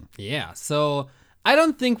exciting. Yeah, so I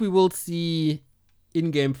don't think we will see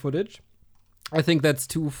in-game footage. I think that's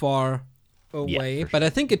too far away. Yeah, but sure. I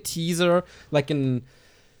think a teaser, like an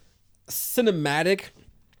cinematic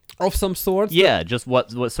of some sort. Yeah, just what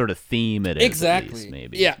sort of theme it is. Exactly. At least,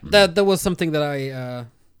 maybe. Yeah, that was something that I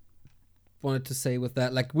wanted to say with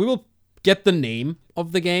that. Like, we will get the name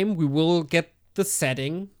of the game. We will get the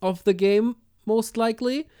setting of the game, most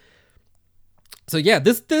likely. So yeah,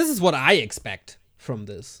 this is what I expect from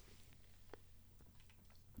this.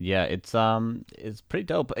 Yeah, it's pretty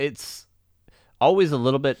dope. It's always a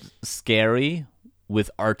little bit scary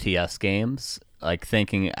with RTS games, like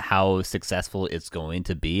thinking how successful it's going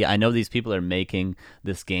to be. I know these people are making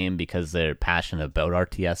this game because they're passionate about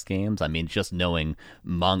RTS games. I mean, just knowing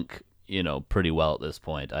Monk, pretty well at this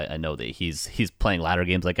point, I know that he's playing ladder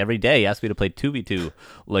games like every day. He asks me to play 2v2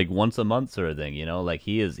 like once a month sort of thing, like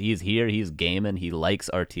he's here, he's gaming, he likes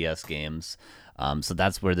RTS games. So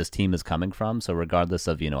that's where this team is coming from. So regardless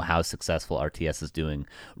of, how successful RTS is doing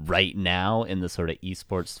right now in the sort of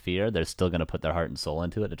esports sphere, they're still going to put their heart and soul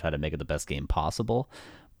into it to try to make it the best game possible.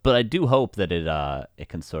 But I do hope that it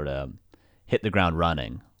can sort of hit the ground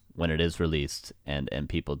running when it is released, and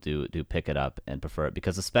people do pick it up and prefer it,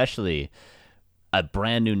 because especially a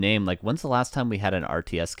brand new name, like when's the last time we had an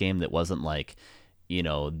RTS game that wasn't like,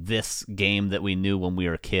 this game that we knew when we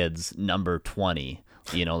were kids, number 20,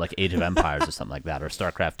 like Age of Empires or something like that, or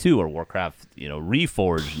StarCraft 2 or Warcraft,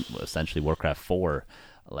 Reforged, essentially Warcraft 4.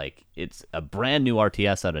 Like, it's a brand new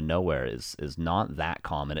RTS out of nowhere is not that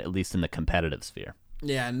common, at least in the competitive sphere.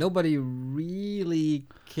 Yeah, nobody really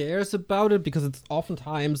cares about it because it's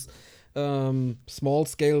oftentimes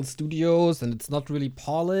small-scale studios, and it's not really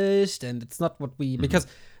polished, and it's not what we... Because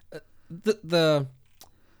the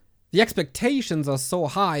expectations are so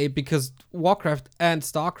high because Warcraft and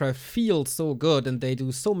StarCraft feel so good, and they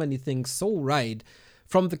do so many things so right,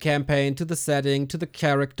 from the campaign to the setting to the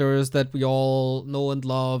characters that we all know and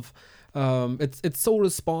love. It's so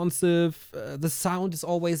responsive. The sound is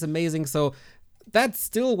always amazing. So that's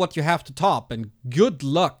still what you have to top, and good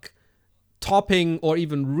luck topping or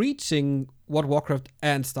even reaching what Warcraft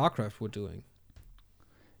and StarCraft were doing.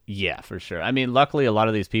 Yeah, for sure. I mean, luckily a lot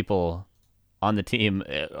of these people on the team,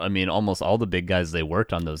 I mean, almost all the big guys, they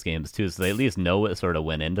worked on those games too, so they at least know what sort of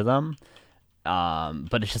went into them.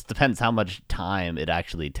 But it just depends how much time it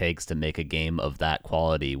actually takes to make a game of that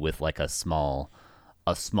quality with like a smaller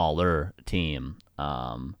team.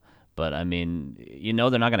 But I mean, they're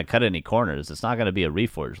not going to cut any corners. It's not going to be a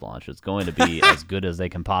Reforged launch. It's going to be as good as they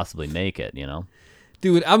can possibly make it,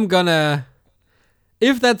 Dude, I'm gonna...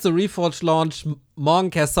 If that's a Reforged launch,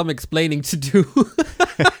 Monk has some explaining to do.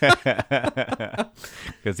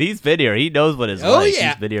 Because he's been here. He knows what it's like.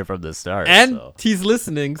 Yeah. He's been here from the start. And he's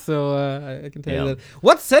listening, so I can tell you that.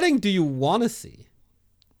 What setting do you want to see?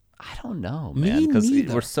 I don't know, man, because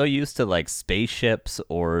we're so used to like spaceships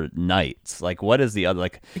or knights. Like, what is the other?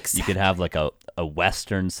 Like, exactly. You could have like a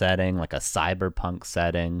Western setting, like a cyberpunk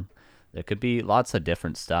setting. There could be lots of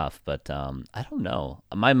different stuff, but I don't know.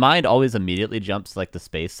 My mind always immediately jumps to, like, the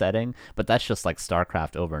space setting, but that's just like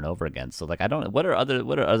StarCraft over and over again. So like, I don't. What are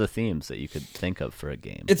other themes that you could think of for a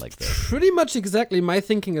game like this? It's pretty much exactly my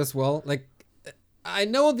thinking as well. Like, I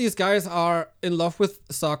know these guys are in love with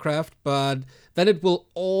StarCraft, but then it will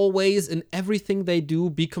always, in everything they do,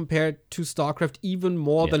 be compared to StarCraft even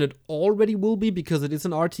more than it already will be, because it is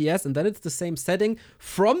an RTS, and then it's the same setting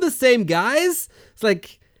from the same guys. It's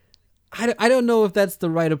like, I don't know if that's the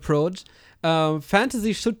right approach.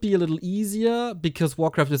 Fantasy should be a little easier because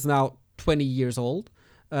Warcraft is now 20 years old,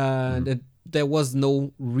 and there was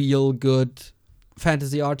no real good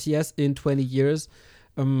fantasy RTS in 20 years.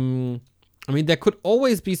 I mean, there could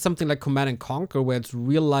always be something like Command & Conquer where it's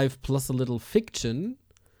real life plus a little fiction.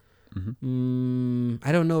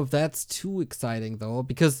 I don't know if that's too exciting, though,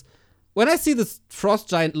 because when I see this Frost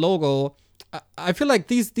Giant logo, I feel like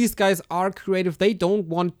these guys are creative. They don't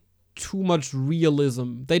want too much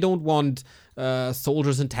realism. They don't want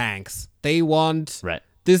soldiers and tanks. They want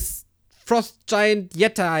this frost giant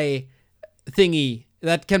Yeti thingy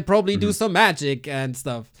that can probably do some magic and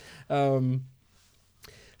stuff.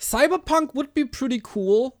 Cyberpunk would be pretty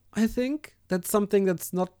cool, I think. That's something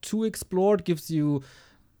that's not too explored, gives you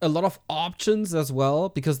a lot of options as well,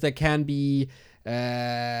 because there can be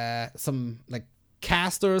some like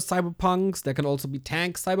caster cyberpunks. There can also be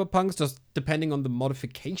tank cyberpunks, just depending on the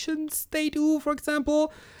modifications they do, for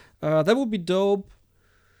example. That would be dope.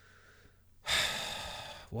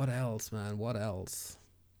 What else, man? What else?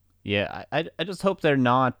 Yeah, I just hope they're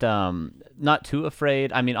not too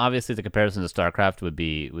afraid. I mean, obviously the comparison to StarCraft would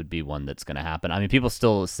be one that's going to happen. I mean, people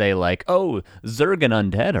still say like, "Oh, Zerg and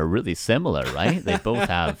Undead are really similar, right? They both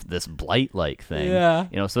have this blight-like thing." Yeah.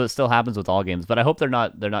 You know, so it still happens with all games, but I hope they're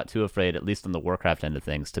not too afraid, at least on the Warcraft end of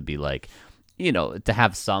things, to be like, you know, to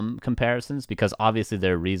have some comparisons, because obviously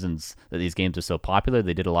there are reasons that these games are so popular.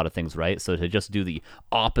 They did a lot of things right, so to just do the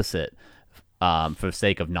opposite for the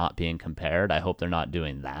sake of not being compared, I hope they're not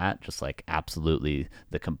doing that. Just like absolutely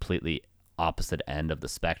the completely opposite end of the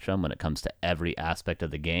spectrum when it comes to every aspect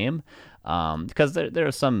of the game, because there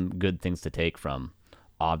are some good things to take from,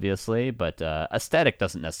 obviously, but aesthetic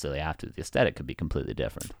doesn't necessarily have to. The aesthetic could be completely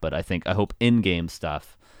different, but I hope in-game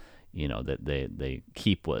stuff, you know, that they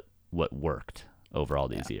keep what worked over all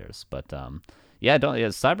these years. But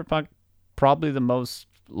Cyberpunk probably the most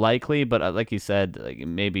likely, but like you said, like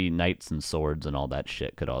maybe knights and swords and all that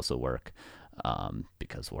shit could also work,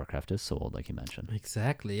 because Warcraft is so old, like you mentioned.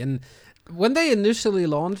 Exactly. And when they initially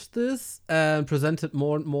launched this and presented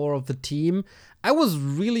more and more of the team, I was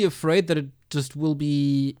really afraid that it just will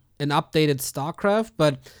be an updated StarCraft,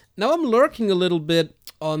 but now I'm lurking a little bit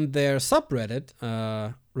on their subreddit,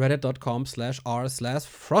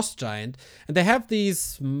 reddit.com/r/frostgiant, and they have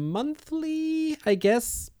these monthly, I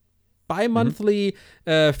guess, bi-monthly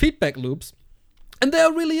feedback loops, and they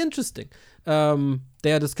are really interesting.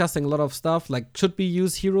 They are discussing a lot of stuff like, should we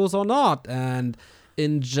use heroes or not? And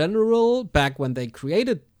in general, back when they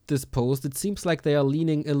created this post, it seems like they are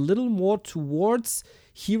leaning a little more towards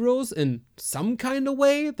heroes in some kind of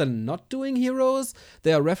way than not doing heroes.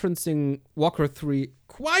 They are referencing Warcraft 3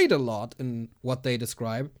 quite a lot in what they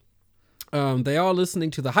describe. They are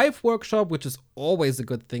listening to the Hive workshop, which is always a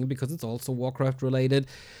good thing because it's also Warcraft related.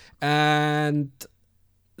 And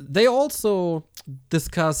they also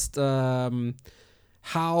discussed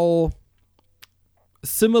how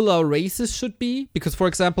similar races should be. Because, for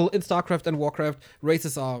example, in StarCraft and Warcraft,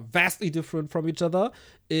 races are vastly different from each other.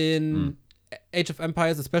 In Age of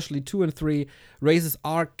Empires, especially 2 and 3, races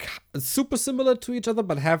are super similar to each other,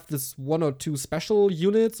 but have this one or two special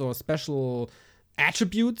units or special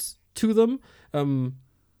attributes to them.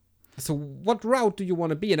 So what route do you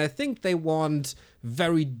want to be? And I think they want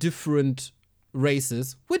very different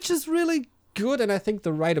races, which is really good, and I think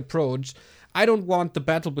the right approach. I don't want the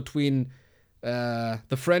battle between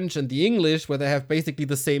the French and the English, where they have basically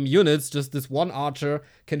the same units, just this one archer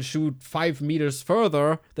can shoot 5 meters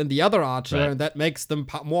further than the other archer, and that makes them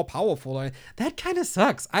more powerful. That kind of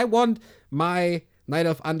sucks. I want my Knight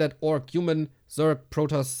of Undead, Orc, Human, Zerg,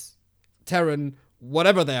 Protoss, Terran,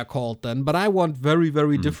 whatever they are called then, but I want very,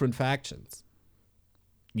 very different factions.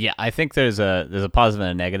 Yeah, I think there's a positive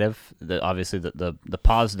and a negative. Obviously, the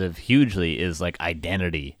positive hugely is like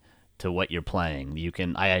identity to what you're playing.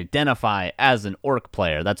 I identify as an orc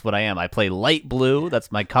player. That's what I am. I play light blue.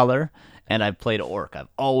 That's my color. And I've played orc. I've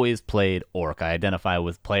always played orc. I identify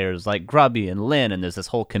with players like Grubby and Lynn, and there's this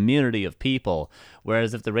whole community of people.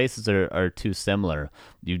 Whereas if the races are too similar,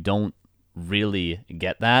 you don't really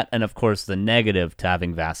get that. And of course, the negative to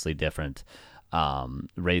having vastly different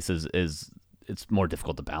races is it's more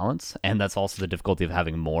difficult to balance, and that's also the difficulty of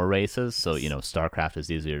having more races. So, you know, StarCraft is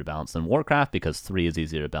easier to balance than Warcraft because 3 is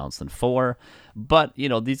easier to balance than 4. But, you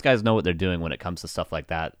know, these guys know what they're doing when it comes to stuff like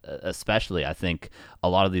that. Especially, I think a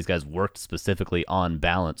lot of these guys worked specifically on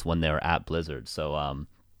balance when they were at Blizzard. So,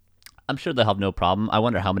 I'm sure they'll have no problem. I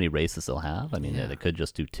wonder how many races they'll have. I mean, they could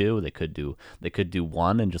just do 2. They could do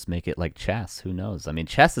 1 and just make it like chess. Who knows? I mean,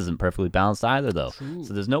 chess isn't perfectly balanced either, though. True.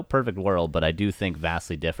 So there's no perfect world, but I do think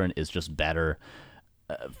vastly different is just better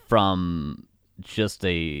from just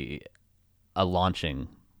a launching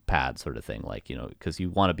pad sort of thing. Like, you know, because you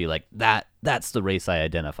want to be like, that's the race I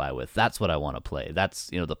identify with. That's what I want to play. That's,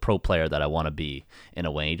 you know, the pro player that I want to be in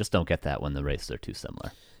a way. You just don't get that when the races are too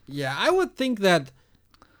similar. Yeah, I would think that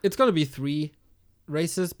it's going to be 3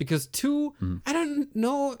 races because 2, I don't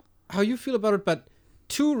know how you feel about it, but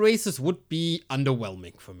 2 races would be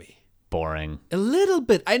underwhelming for me. Boring. A little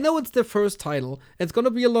bit. I know it's their first title. It's going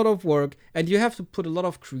to be a lot of work, and you have to put a lot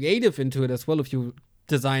of creative into it as well if you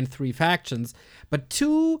design 3 factions. But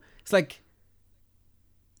 2, it's like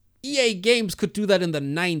EA Games could do that in the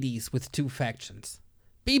 90s with 2 factions.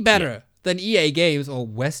 Be better than EA Games or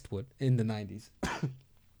Westwood in the 90s.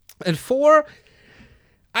 And 4,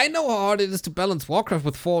 I know how hard it is to balance Warcraft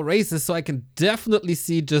with 4 races, so I can definitely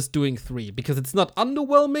see just doing 3, because it's not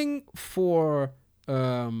underwhelming for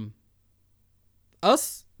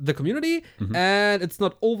us, the community, and it's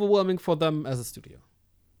not overwhelming for them as a studio.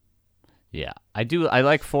 Yeah, I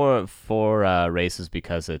like four races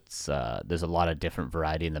because it's there's a lot of different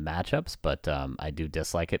variety in the matchups, but I do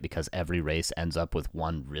dislike it because every race ends up with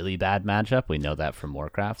one really bad matchup. We know that from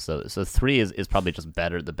Warcraft. So 3 is probably just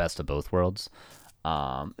better, the best of both worlds.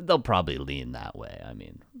 They'll probably lean that way. I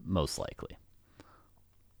mean, most likely.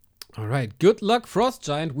 All right. Good luck, Frost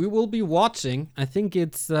Giant. We will be watching. I think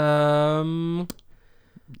it's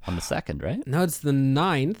on the 2nd, right? No, it's the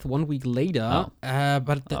 9th, 1 week later.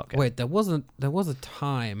 But okay. Wait, there was a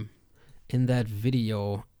time in that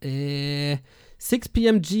video. 6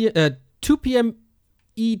 p.m. 2 p.m.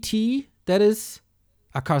 ET. That is,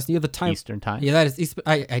 Carson, you're the time. Eastern time. Yeah, that is East.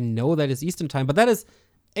 I know that is Eastern time, but that is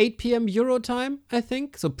 8 p.m. Euro time, I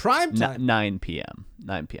think. So prime time. 9 p.m.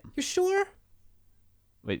 9 p.m. You sure?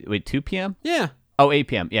 Wait, 2 p.m. Yeah. Oh, 8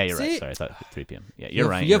 p.m. Yeah, you're See? right. Sorry, I thought 3 p.m. Yeah, you're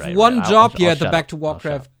right. You have right, one right. job I'll here at the shut Back up. to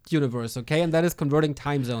Warcraft universe, okay? And that is converting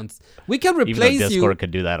time zones. We can replace Even though Discord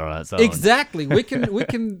could do that on its own. Exactly. We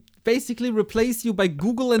can basically replace you by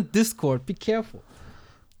Google and Discord. Be careful.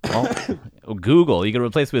 Well, Google. You can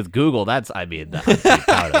replace with Google. I'm pretty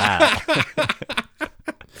proud of that.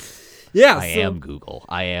 Yeah. I am Google.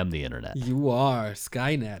 I am the internet. You are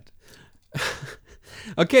Skynet.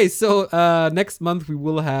 Okay, so next month we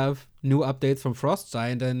will have new updates from Frost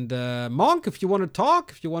Giant. And Monk, if you want to talk,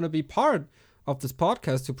 if you want to be part of this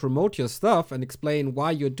podcast to promote your stuff and explain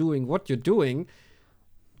why you're doing what you're doing,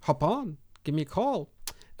 hop on. Give me a call.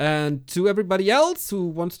 And to everybody else who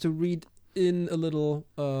wants to read in a little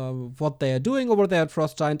what they are doing over there at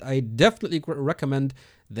Frost Giant, I definitely recommend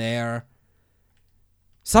their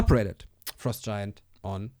subreddit, Frost Giant,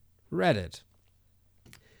 on Reddit.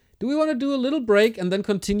 Do we want to do a little break and then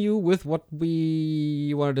continue with what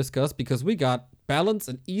we want to discuss? Because we got balance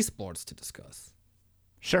and esports to discuss.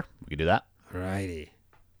 Sure, we can do that. Alrighty.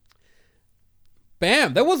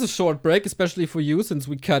 Bam! That was a short break, especially for you, since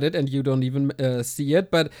we cut it and you don't even see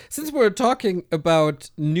it. But since we're talking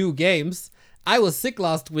about new games, I was sick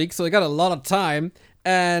last week, so I got a lot of time.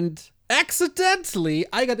 And accidentally,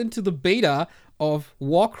 I got into the beta of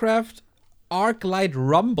Warcraft Arclight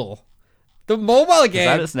Rumble. The mobile game. Is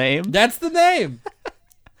that its name? That's the name.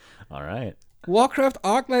 All right. Warcraft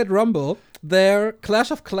Arclight Rumble, their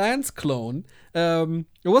Clash of Clans clone. It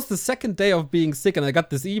was the second day of being sick, and I got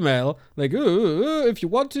this email like, if you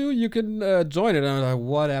want to, you can join it. And I was like,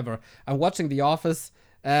 whatever. I'm watching The Office,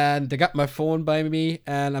 and they got my phone by me,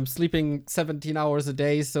 and I'm sleeping 17 hours a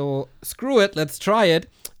day, so screw it, let's try it.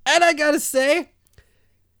 And I gotta say,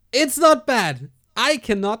 it's not bad. I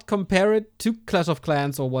cannot compare it to Clash of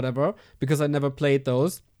Clans or whatever, because I never played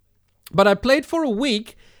those. But I played for a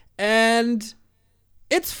week, and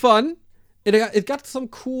it's fun. It got some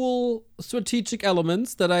cool strategic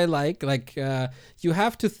elements that I like. Like, you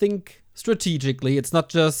have to think strategically. It's not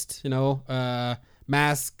just,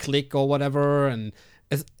 mass click or whatever. And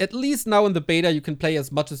at least now in the beta, you can play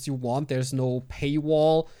as much as you want. There's no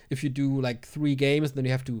paywall. If you do like 3 games, then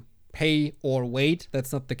you have to pay or wait.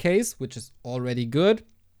 That's not the case, which is already good.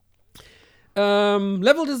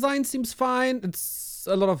 Level design seems fine. It's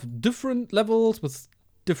a lot of different levels with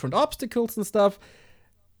different obstacles and stuff.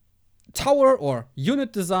 Tower or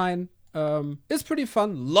unit design is pretty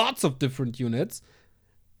fun. Lots of different units.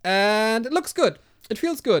 And it looks good. It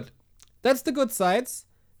feels good. That's the good sides.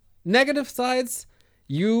 Negative sides,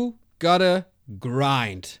 you gotta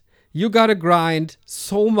grind. You gotta grind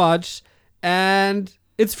so much, and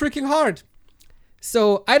it's freaking hard.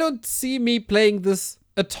 So I don't see me playing this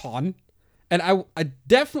a ton, and I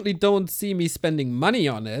definitely don't see me spending money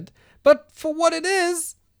on it. But for what it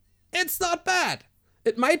is, it's not bad.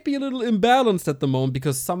 It might be a little imbalanced at the moment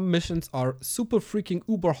because some missions are super freaking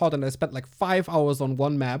uber hot, and I spent like 5 hours on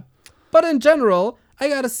one map. But in general, I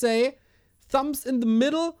gotta say, thumbs in the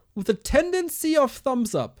middle with a tendency of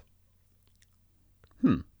thumbs up.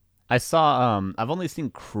 I saw, I've only seen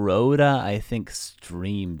Crota, I think,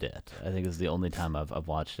 streamed it. I think it's the only time I've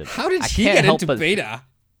watched it. How did he get into beta?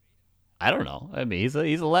 I don't know. I mean, he's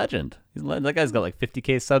a legend. That guy's got like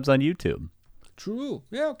 50K subs on YouTube. True.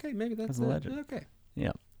 Yeah, okay, maybe that's a legend. Okay.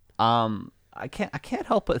 Yeah. I can't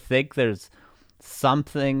help but think there's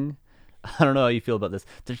something I don't know how you feel about this.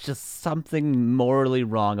 There's just something morally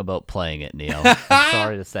wrong about playing it, Neo. I'm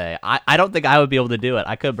sorry to say. I don't think I would be able to do it.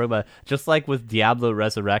 I could bring my, just like with Diablo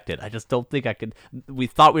Resurrected. I just don't think I could. We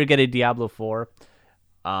thought we were getting Diablo 4,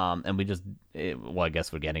 and we just, well, I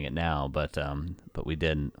guess we're getting it now, but we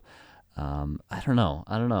didn't. I don't know.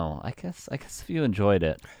 I guess if you enjoyed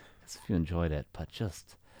it, but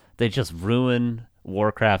they just ruin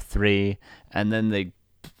Warcraft 3, and then they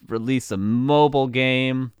release a mobile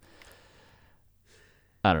game.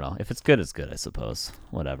 I don't know. If it's good, it's good, I suppose.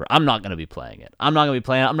 Whatever. I'm not going to be playing it. I'm not even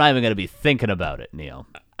going to be thinking about it, Neo.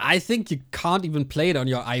 I think you can't even play it on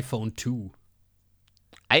your iPhone 2.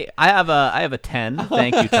 I have a 10.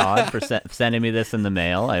 Thank you, Todd, for sending me this in the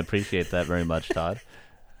mail. I appreciate that very much, Todd.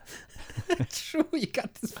 True, you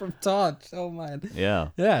got this from Todd. Oh, man. Yeah.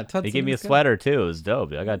 Todd. He gave me a sweater, too. It was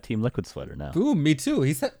dope. I got a Team Liquid sweater now. Boom, me too.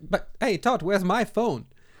 He said, but hey, Todd, where's my phone?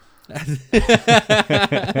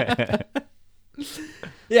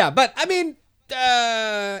 Yeah, but I mean,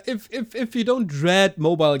 if you don't dread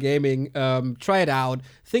mobile gaming, try it out.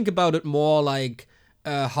 Think about it more like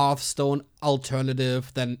a Hearthstone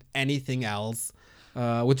alternative than anything else,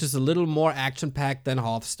 which is a little more action-packed than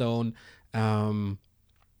Hearthstone.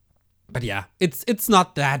 But yeah, it's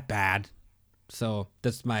not that bad. So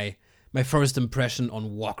that's my first impression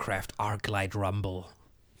on Warcraft Arclight Rumble.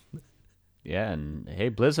 Yeah, and hey,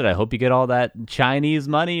 Blizzard, I hope you get all that Chinese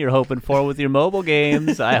money you're hoping for with your mobile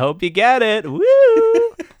games. I hope you get it.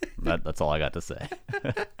 Woo! That's all I got to say.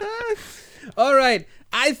 All right,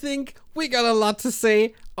 I think we got a lot to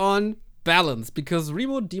say on balance because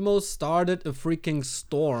Remo Demo started a freaking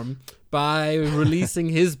storm by releasing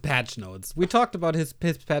his patch notes. We talked about his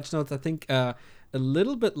patch notes, I think, a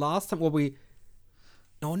little bit last time. We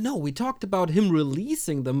talked about him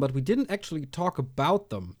releasing them, but we didn't actually talk about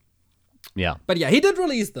them. Yeah. But yeah, he did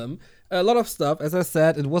release them. A lot of stuff. As I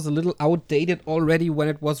said, it was a little outdated already when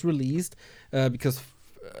it was released because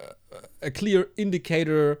a clear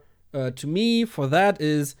indicator to me for that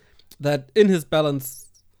is that in his balance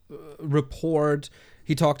report,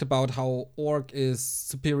 he talked about how Orc is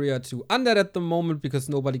superior to Undead at the moment because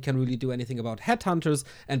nobody can really do anything about headhunters.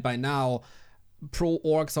 And by now, pro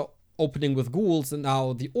Orcs are opening with ghouls, and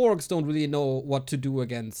now the Orcs don't really know what to do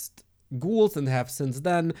against ghouls and have since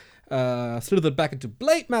then slithered back into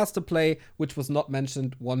Blade Master play, which was not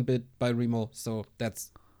mentioned one bit by Remo, so that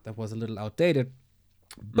was a little outdated.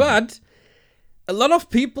 But a lot of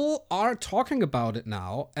people are talking about it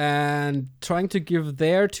now and trying to give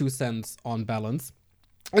their 2 cents on balance.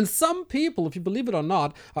 And some people, if you believe it or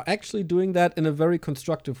not, are actually doing that in a very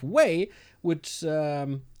constructive way, which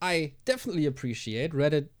I definitely appreciate.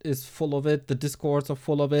 Reddit is full of it, the Discords are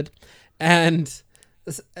full of it, and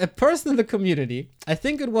a person in the community, I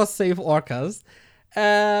think it was Save Orcas,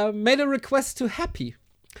 made a request to Happy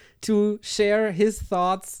to share his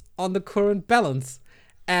thoughts on the current balance.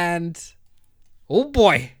 And oh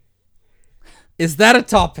boy, is that a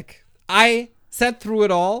topic. I sat through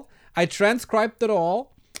it all. I transcribed it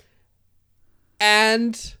all.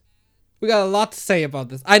 And we got a lot to say about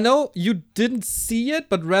this. I know you didn't see it,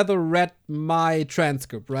 but rather read my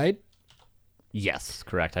transcript, right? Yes,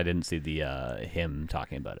 correct. I didn't see the him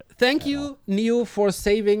talking about it. Thank you, Neo, for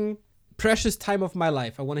saving precious time of my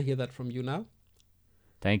life. I want to hear that from you now.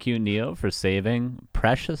 Thank you, Neo, for saving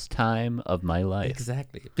precious time of my life.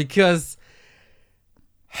 Exactly. Because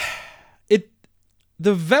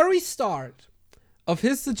the very start of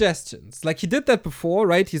his suggestions, like he did that before,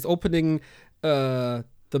 right? He's opening the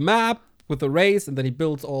map with arrays, and then he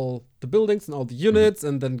builds all the buildings and all the units,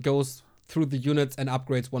 and then goes through the units and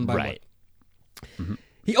upgrades one by one. Mm-hmm.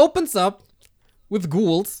 He opens up with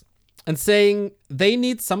ghouls and saying they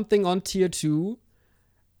need something on tier 2.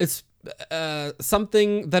 It's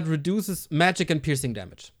something that reduces magic and piercing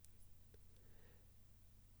damage.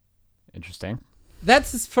 Interesting.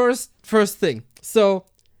 That's his first thing. So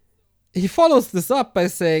he follows this up by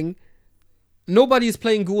saying nobody is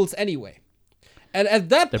playing ghouls anyway. And at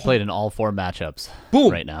that they're played in all 4 matchups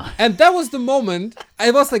boom, right now. And that was the moment. I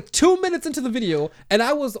was like 2 minutes into the video, and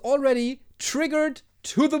I was already triggered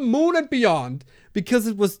to the moon and beyond because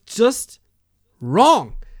it was just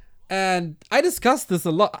wrong. And I discussed this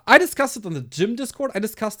a lot. I discussed it on the gym Discord. I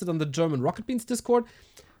discussed it on the German Rocket Beans Discord.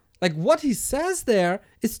 Like, what he says there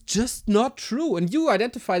is just not true. And you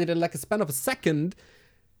identified it in like a span of a second.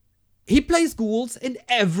 He plays ghouls in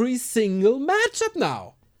every single matchup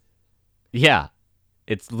now. Yeah.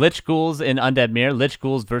 It's Lich Ghouls in Undead Mirror, Lich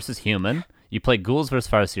Ghouls versus Human. You play Ghouls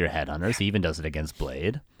versus Farseer Headhunters. He even does it against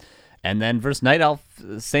Blade. And then versus Night Elf,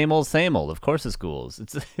 same old, same old. Of course it's Ghouls.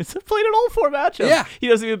 It's played in all 4 matchups. Yeah. He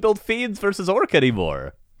doesn't even build feeds versus Orc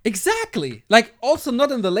anymore. Exactly. Like, also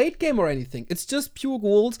not in the late game or anything. It's just pure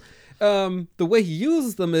ghouls. The way he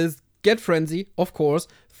uses them is get frenzy, of course,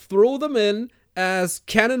 throw them in as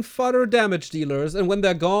cannon fodder damage dealers, and when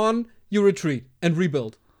they're gone, you retreat and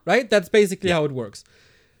rebuild. Right? That's basically how it works.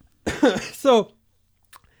 So,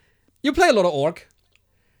 you play a lot of Orc,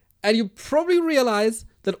 and you probably realize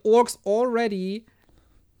that Orcs already,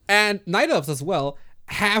 and Night Elves as well,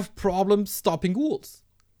 have problems stopping ghouls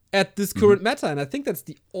at this current meta, and I think that's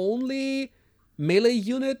the only melee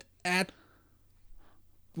unit at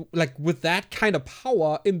like with that kind of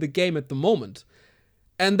power in the game at the moment.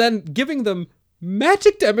 And then giving them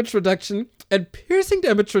magic damage reduction and piercing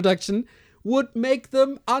damage reduction would make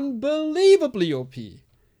them unbelievably OP.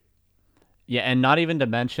 Yeah, and not even to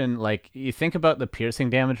mention, like, you think about the piercing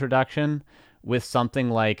damage reduction with something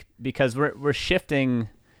like, because we're shifting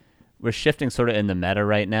sort of in the meta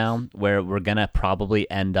right now, where we're gonna probably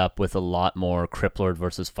end up with a lot more Criplord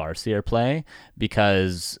versus Farseer play,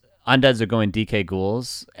 because undeads are going DK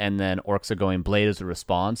ghouls, and then orcs are going blade as a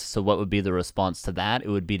response. So what would be the response to that? It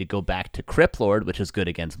would be to go back to Criplord, which is good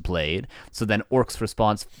against blade. So then orcs'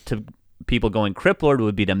 response to people going Criplord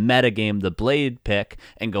would be to metagame the blade pick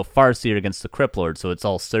and go Farseer against the Criplord. So it's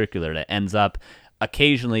all circular. It ends up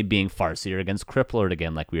occasionally being Farseer against Criplord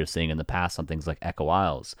again, like we were seeing in the past on things like Echo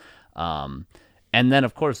Isles. And then,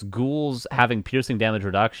 of course, ghouls having piercing damage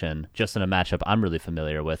reduction, just in a matchup I'm really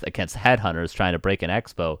familiar with, against headhunters trying to break an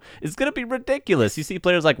expo, is going to be ridiculous. You see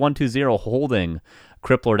players like 120 holding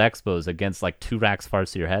Criplord expos against like 2-Rax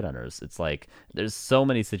Farseer headhunters. It's like, there's so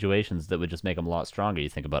many situations that would just make them a lot stronger. You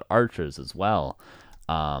think about archers as well.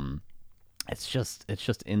 It's just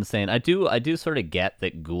insane. I do sort of get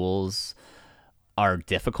that ghouls are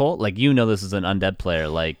difficult. Like, this is an undead player.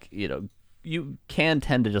 Like, you can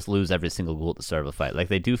tend to just lose every single ghoul at the start of a fight. Like,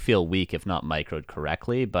 they do feel weak if not microed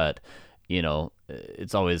correctly, but,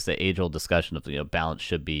 it's always the age-old discussion of, balance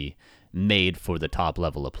should be made for the top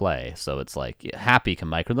level of play. So it's like, Happy can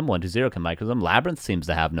micro them, 120 can micro them. Labyrinth seems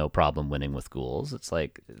to have no problem winning with ghouls. It's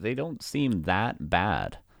like, they don't seem that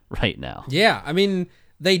bad right now. Yeah, I mean,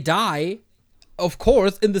 they die, of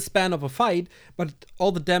course, in the span of a fight, but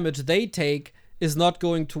all the damage they take is not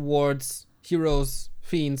going towards heroes,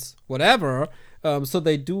 fiends, whatever. So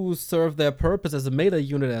they do serve their purpose as a melee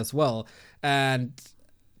unit as well. And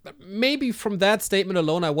maybe from that statement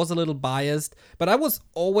alone, I was a little biased, but I was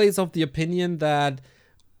always of the opinion that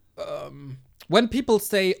when people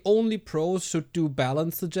say only pros should do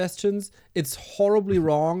balance suggestions, it's horribly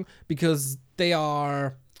wrong, because they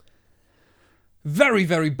are very,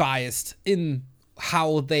 very biased in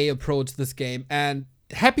how they approach this game. And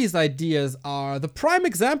Happy's ideas are the prime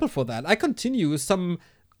example for that. I continue some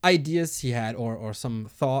ideas he had or some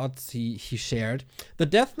thoughts he shared. The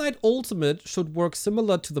Death Knight ultimate should work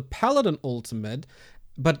similar to the Paladin ultimate,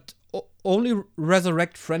 but only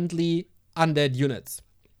resurrect friendly undead units.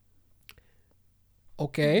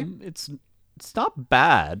 Okay. It's not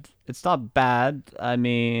bad. It's not bad. I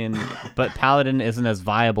mean, but Paladin isn't as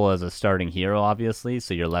viable as a starting hero, obviously,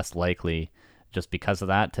 so you're less likely just because of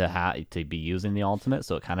that to be using the ultimate.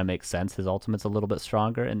 So it kind of makes sense. His ultimate's a little bit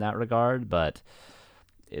stronger in that regard, but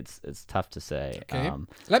it's tough to say. Okay.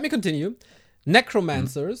 Let me continue.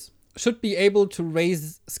 Necromancers should be able to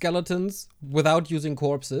raise skeletons without using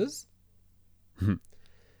corpses.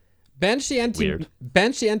 Banshee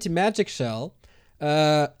anti-magic shell.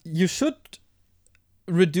 You should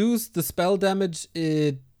reduce the spell damage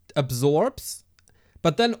it absorbs,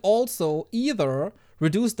 but then also either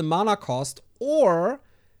reduce the mana cost or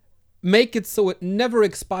make it so it never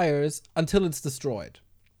expires until it's destroyed.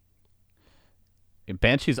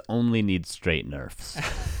 Banshees only need straight nerfs.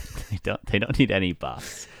 They don't need any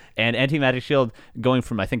buffs. And anti-magic shield going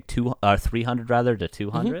from, I think, 300 rather to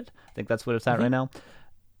 200. I think that's what it's at right now.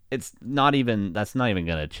 That's not even going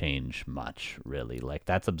to change much, really. Like,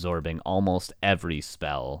 that's absorbing almost every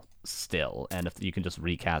spell still. And if you can just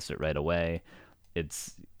recast it right away,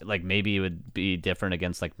 it's like, maybe it would be different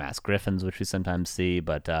against like mass griffins, which we sometimes see,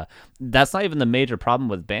 but that's not even the major problem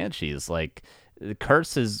with Banshees. Like,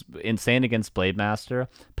 Curse is insane against Blade Master.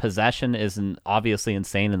 Possession is obviously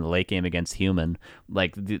insane in the late game against Human.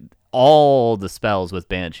 Like, all the spells with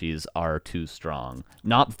Banshees are too strong.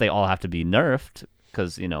 Not that they all have to be nerfed,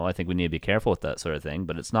 because I think we need to be careful with that sort of thing.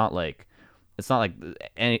 But it's not like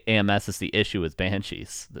AMS is the issue with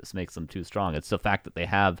Banshees that makes them too strong. It's the fact that they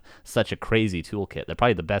have such a crazy toolkit. They're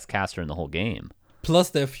probably the best caster in the whole game. Plus,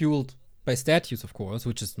 they're fueled by statues, of course,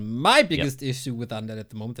 which is my biggest issue with Undead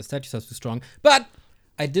at the moment. The statues are too strong. But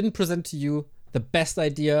I didn't present to you the best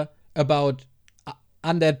idea about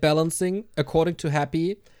Undead balancing, according to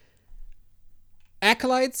Happy.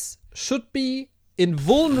 Acolytes should be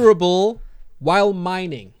invulnerable while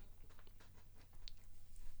mining.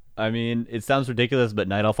 I mean, it sounds ridiculous, but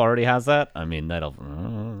Night Elf already has that. I mean, Night Elf.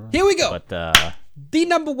 Here we go. But the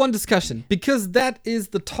number one discussion, because that is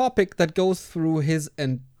the topic that goes through his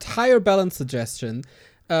entire balance suggestion,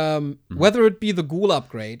 whether it be the ghoul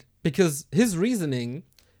upgrade, because his reasoning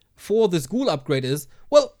for this ghoul upgrade is,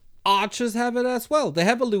 well, archers have it as well. They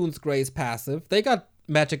have a Loon's Grace passive. They got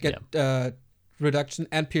magic reduction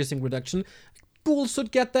and piercing reduction. Ghouls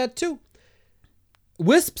should get that too.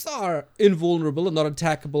 Wisps are invulnerable and not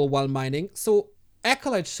attackable while mining, so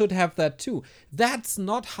Acolytes should have that too. That's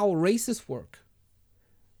not how races work.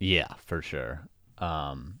 Yeah, for sure.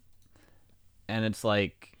 And it's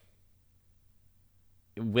like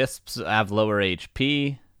Wisps have lower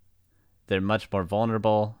HP. They're much more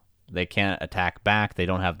vulnerable. They can't attack back. They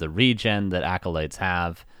don't have the regen that Acolytes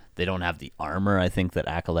have. They don't have the armor, I think, that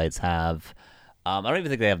Acolytes have. I don't even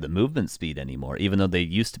think they have the movement speed anymore, even though they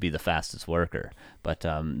used to be the fastest worker. But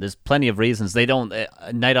there's plenty of reasons. They don't.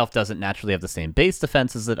 Night Elf doesn't naturally have the same base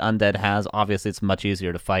defenses that Undead has. Obviously, it's much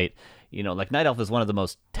easier to fight. You know, like Night Elf is one of the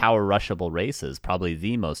most tower rushable races, probably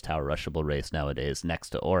the most tower rushable race nowadays, next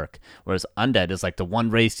to Orc. Whereas Undead is like the one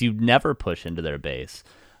race you never push into their base.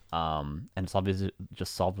 And it's obviously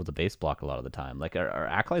just solved with a base block a lot of the time. Like, are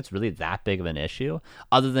Acolytes really that big of an issue?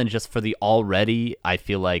 Other than just for the already, I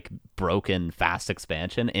feel like, broken fast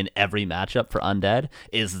expansion in every matchup for Undead?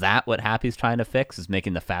 Is that what Happy's trying to fix, is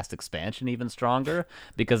making the fast expansion even stronger?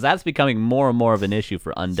 Because that's becoming more and more of an issue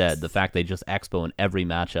for Undead, the fact they just expo in every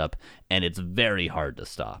matchup, and it's very hard to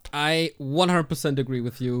stop. I 100% agree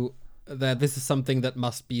with you that this is something that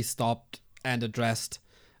must be stopped and addressed.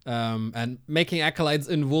 And making Acolytes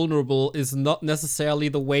invulnerable is not necessarily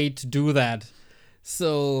the way to do that.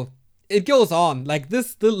 So it goes on. Like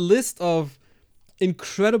this, the list of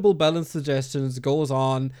incredible balance suggestions goes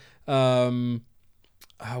on. What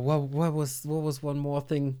was one more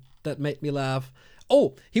thing that made me laugh?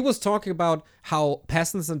 Oh, he was talking about how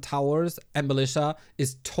peasants and towers and militia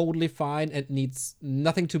is totally fine and needs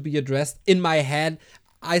nothing to be addressed. In my head,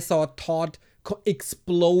 I saw Todd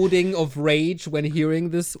exploding of rage when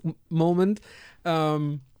hearing this moment.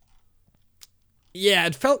 Yeah,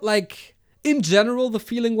 it felt like, in general, the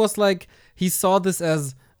feeling was like he saw this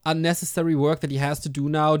as unnecessary work that he has to do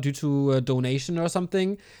now due to a donation or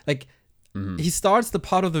something. Like, he starts the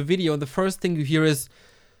part of the video and the first thing you hear is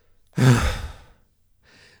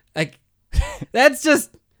like, that's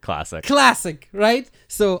just classic, right?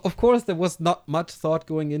 So of course there was not much thought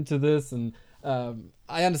going into this, and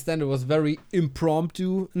I understand it was very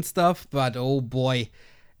impromptu and stuff, but oh boy.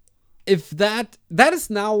 If that is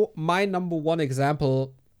now my number one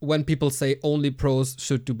example when people say only pros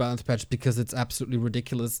should do balance patch, because it's absolutely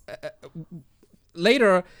ridiculous.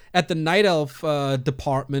 Later at the Night Elf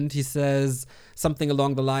department, he says something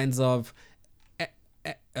along the lines of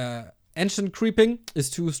ancient creeping is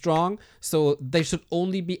too strong, so they should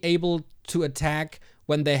only be able to attack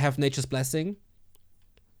when they have Nature's Blessing.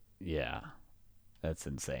 Yeah. That's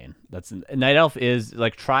insane. Night Elf is,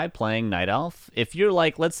 like, try playing Night Elf. If you're,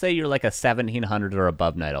 like, let's say you're, like, a 1700 or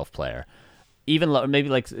above Night Elf player, even maybe,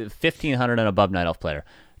 like, 1500 and above Night Elf player,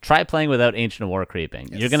 try playing without Ancient War creeping.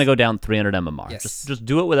 Yes. You're going to go down 300 MMR. Yes. Just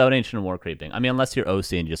do it without Ancient War creeping. I mean, unless you're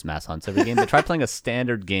OC and you just mass hunts every game, but try playing a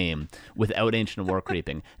standard game without Ancient War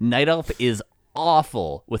creeping. Night Elf is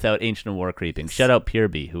awful without Ancient War creeping. Shout out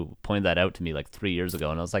Peerby, who pointed that out to me like 3 years ago,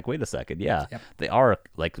 and I was like, wait a second, yeah, They are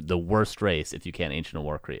like the worst race if you can't Ancient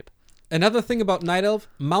War creep. Another thing about Night Elf,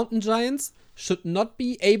 Mountain Giants should not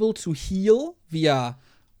be able to heal via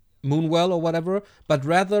Moonwell or whatever, but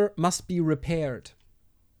rather must be repaired.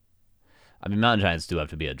 I mean, Mountain Giants do have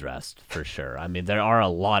to be addressed, for sure. I mean, there are a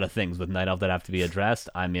lot of things with Night Elf that have to be addressed.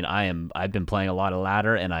 I mean, I've been playing a lot of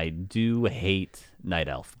ladder, and I do hate Night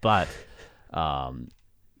Elf, but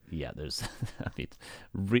yeah, there's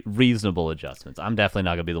reasonable adjustments. I'm definitely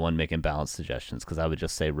not going to be the one making balance suggestions, because I would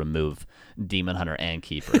just say remove Demon Hunter and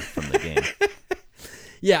Keeper from the game.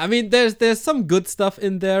 Yeah, I mean, there's some good stuff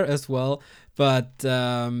in there as well, but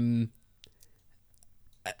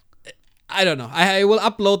I don't know. I will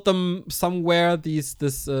upload them somewhere, this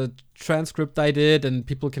transcript I did, and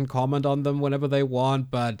people can comment on them whenever they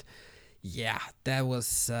want, but yeah, that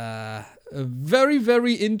was very,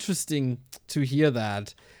 very interesting to hear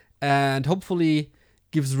that, and hopefully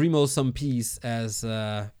gives Remo some peace, as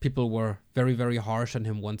people were very, very harsh on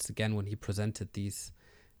him once again when he presented these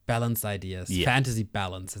balance ideas. Yeah. Fantasy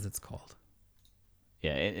balance, as it's called.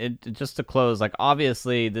 Yeah, it just to close, like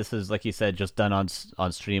obviously this is like you said, just done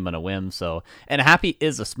on stream on a whim. So, and Happy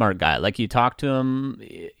is a smart guy. Like you talk to him,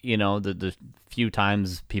 you know, the few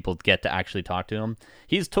times people get to actually talk to him,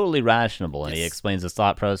 he's totally rational and he explains his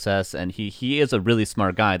thought process. And he is a really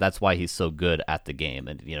smart guy. That's why he's so good at the game.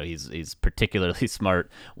 And you know, he's particularly smart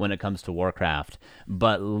when it comes to Warcraft.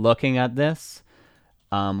 But looking at this.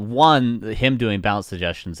 One, him doing balance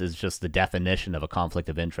suggestions is just the definition of a conflict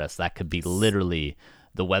of interest. That could be literally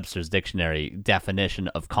the Webster's Dictionary definition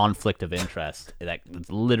of conflict of interest. That's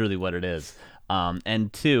literally what it is.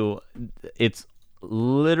 And two, it's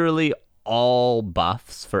literally all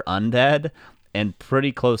buffs for undead and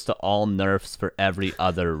pretty close to all nerfs for every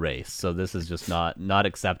other race. So this is just not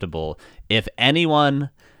acceptable. If anyone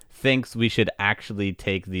thinks we should actually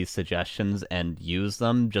take these suggestions and use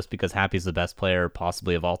them just because Happy's the best player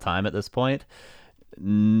possibly of all time at this point,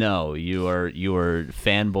 no, you are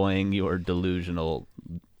fanboying, you are delusional.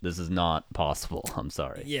 This is not possible. I'm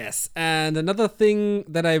sorry. Yes, and another thing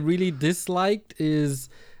that I really disliked is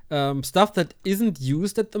stuff that isn't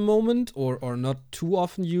used at the moment or not too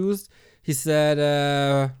often used. He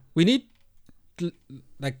said we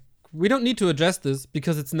don't need to address this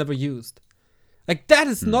because it's never used. Like, that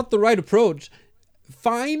is not the right approach.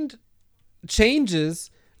 Find changes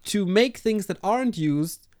to make things that aren't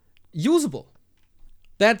used usable.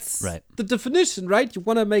 That's right. The definition, right? You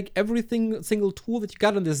want to make single tool that you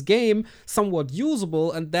got in this game somewhat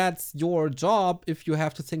usable, and that's your job if you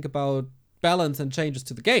have to think about balance and changes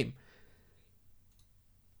to the game.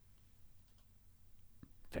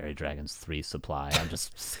 Fairy Dragons 3 supply. I'm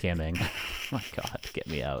just skimming. Oh my god, get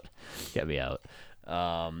me out.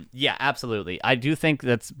 Yeah, absolutely. I do think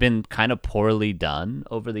that's been kind of poorly done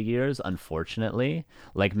over the years, unfortunately.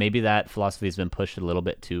 Like, maybe that philosophy has been pushed a little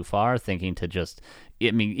bit too far, thinking to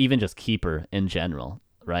even just Keeper in general,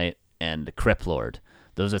 right? And Crypt Lord.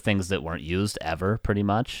 Those are things that weren't used ever, pretty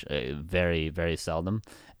much. Very, very seldom.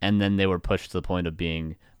 And then they were pushed to the point of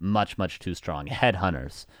being much, much too strong.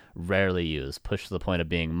 Headhunters, rarely used, pushed to the point of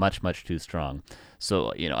being much, much too strong.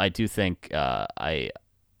 So, you know, I do think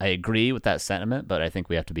I agree with that sentiment, but I think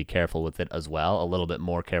we have to be careful with it as well, a little bit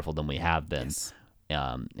more careful than we have been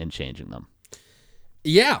in changing them.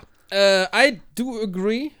 Yeah, I do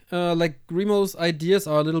agree. Like, Grimo's ideas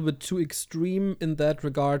are a little bit too extreme in that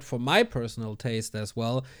regard for my personal taste as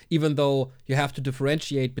well, even though you have to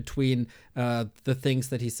differentiate between the things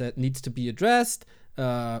that he said needs to be addressed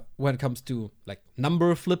when it comes to like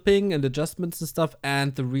number flipping and adjustments and stuff,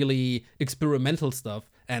 and the really experimental stuff.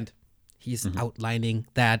 And he's outlining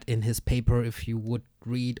that in his paper if you would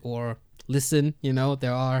read or listen. You know,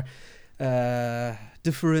 there are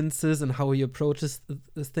differences in how he approaches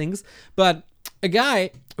things. But a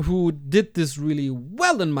guy who did this really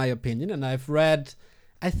well, in my opinion, and I've read,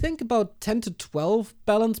 I think, about 10 to 12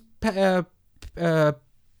 balance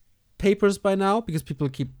papers by now, because people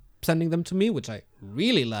keep sending them to me, which I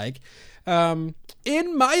really like. In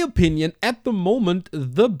my opinion, at the moment,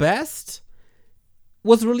 the best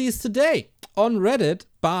was released today on Reddit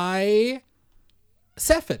by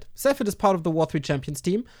Cephid. Cephid is part of the War 3 Champions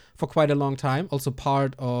team for quite a long time. Also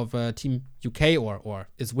part of Team UK or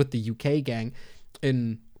is with the UK gang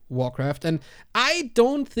in Warcraft. And I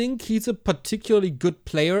don't think he's a particularly good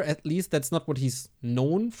player. At least that's not what he's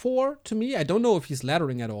known for to me. I don't know if he's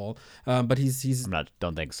laddering at all. But he's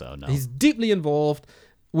don't think so, no. He's deeply involved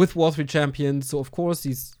with War 3 Champions. So, of course,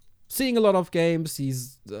 he's seeing a lot of games. He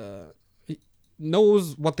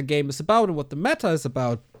knows what the game is about and what the meta is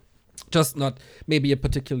about, just not maybe a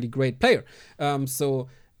particularly great player. So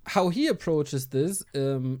how he approaches this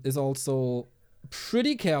is also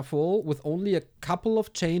pretty careful, with only a couple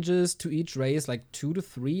of changes to each race, like 2 to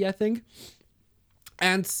 3, I think,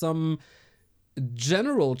 and some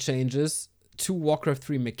general changes to Warcraft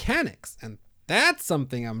 3 mechanics. And that's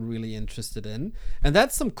something I'm really interested in. And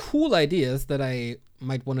that's some cool ideas that I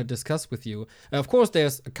might want to discuss with you. Of course,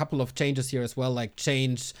 there's a couple of changes here as well, like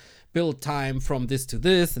change build time from this to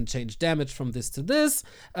this and change damage from this to this.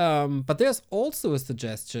 But there's also a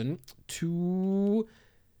suggestion to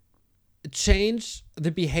change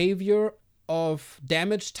the behavior of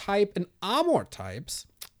damage type and armor types,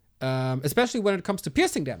 especially when it comes to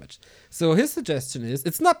piercing damage. So his suggestion is,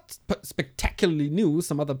 it's not spectacularly new.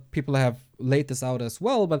 Some other people have laid this out as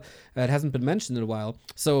well, but it hasn't been mentioned in a while.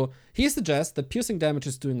 So he suggests that piercing damage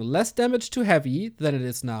is doing less damage to heavy than it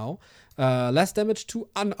is now, less damage to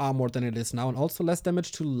unarmored than it is now, and also less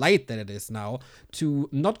damage to light than it is now, to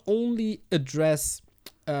not only address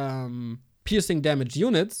piercing damage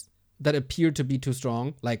units, that appear to be too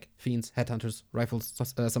strong, like fiends, headhunters, rifles,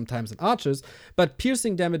 sometimes, and archers, but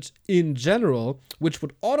piercing damage in general, which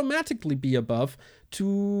would automatically be above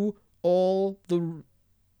to all the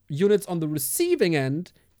units on the receiving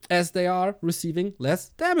end, as they are receiving less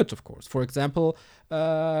damage, of course. For example,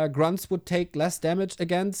 grunts would take less damage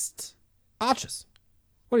against archers.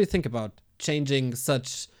 What do you think about changing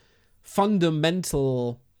such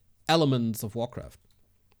fundamental elements of Warcraft?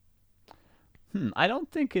 I don't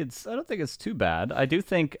think it's too bad. I do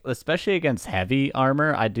think, especially against heavy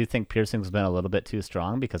armor, I do think piercing's been a little bit too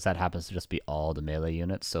strong because that happens to just be all the melee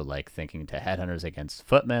units. So like thinking to headhunters against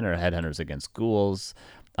footmen or headhunters against ghouls,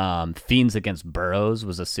 fiends against burrows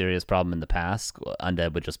was a serious problem in the past.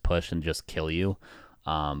 Undead would just push and just kill you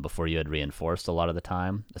before you had reinforced a lot of the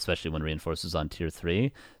time, especially when reinforced is on tier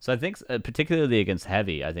 3. So I think particularly against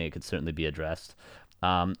heavy, I think it could certainly be addressed.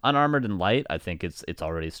 Unarmored and light, I think it's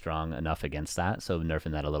already strong enough against that, so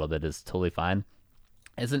nerfing that a little bit is totally fine.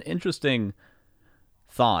 It's an interesting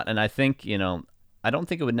thought, and I think, I don't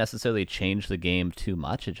think it would necessarily change the game too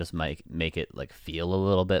much. It just might make it like feel a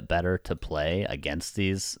little bit better to play against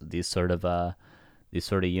these sort of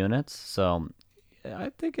units. So I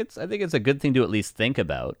think it's a good thing to at least think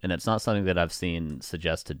about, and it's not something that I've seen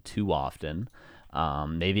suggested too often.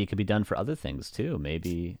 Maybe it could be done for other things too.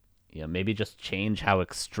 Maybe just change how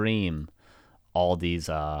extreme all these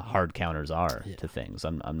hard counters are to things.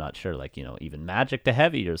 I'm not sure, like, even magic to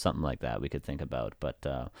heavy or something like that we could think about. But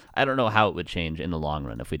I don't know how it would change in the long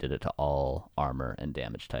run if we did it to all armor and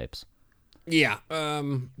damage types. Yeah,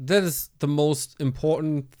 that is the most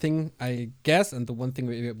important thing, I guess, and the one thing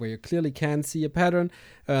where you clearly can see a pattern,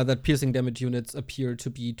 that piercing damage units appear to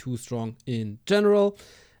be too strong in general.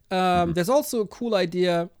 There's also a cool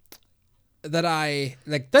idea that I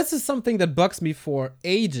like. This is something that bugs me for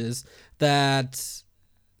ages, that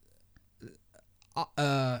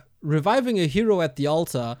reviving a hero at the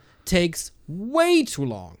altar takes way too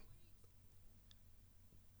long.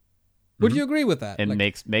 Would you agree with that? And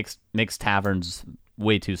makes taverns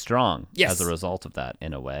way too strong as a result of that,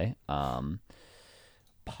 in a way.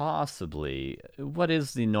 Possibly. What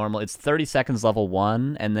is the normal? It's 30 seconds level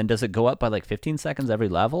 1, and then does it go up by like 15 seconds every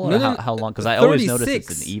level? Or how long? Because I always notice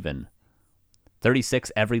it's an even.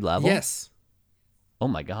 36 every level? Yes. Oh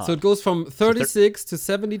my god. So it goes from 36 to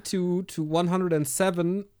 72 to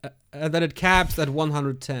 107, and then it caps at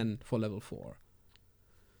 110 for level 4.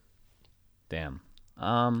 Damn.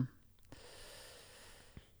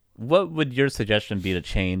 What would your suggestion be to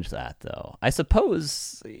change that, though? I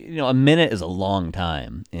suppose, a minute is a long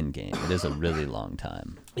time in game. It is a really long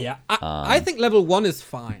time. Yeah. I think level 1 is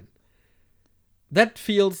fine. That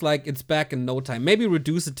feels like it's back in no time. Maybe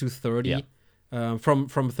reduce it to 30. Yeah. From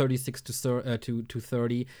 36 to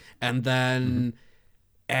 30, and then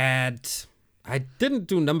add. I didn't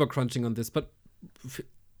do number crunching on this, but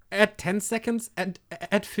add 10 seconds and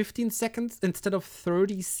add 15 seconds instead of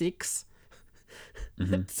 36.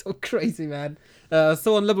 That's so crazy, man.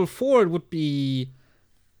 So on level 4 it would be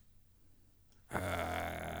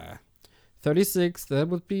 36. That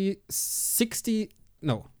would be 50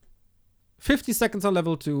 seconds on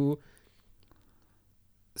level 2.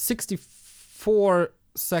 64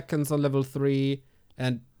 seconds on level 3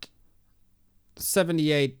 and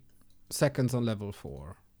 78 seconds on level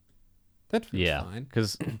 4. That feels fine.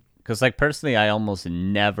 Because like, personally, I almost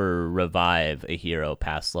never revive a hero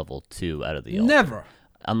past level 2 out of the altar. Never.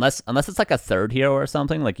 Unless it's like a third hero or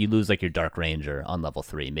something, like you lose like your Dark Ranger on level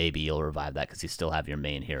 3, maybe you'll revive that because you still have your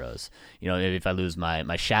main heroes. Maybe if I lose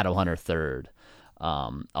my Shadow Hunter third,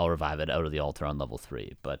 I'll revive it out of the altar on level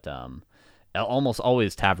 3. But I'll almost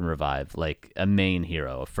always tavern revive like a main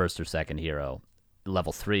hero, a first or second hero,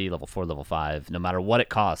 level 3, level 4, level 5. No matter what it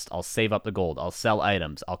costs, I'll save up the gold, I'll sell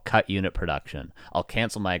items, I'll cut unit production, I'll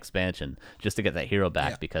cancel my expansion just to get that hero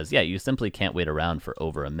back, because you simply can't wait around for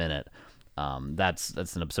over a minute. That's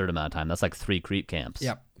an absurd amount of time. That's like 3 creep camps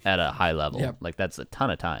at a high level. Like, that's a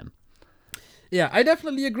ton of time. Yeah, I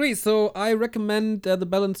definitely agree. So I recommend the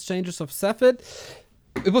balance changes of Saphid.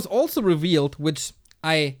 It was also revealed, which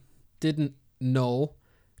I didn't know,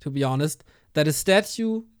 to be honest, that a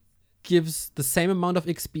statue gives the same amount of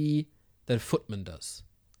XP that Footman does.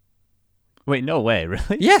 Wait, no way,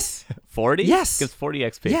 really? Yes. 40? Yes. Gives 40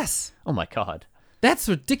 XP? Yes. Oh my god. That's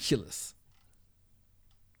ridiculous.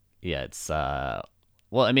 Yeah, it's well,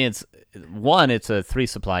 I mean, it's 1, it's a 3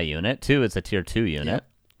 supply unit, 2, it's a tier 2 unit.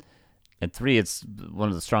 And 3, it's one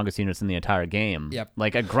of the strongest units in the entire game.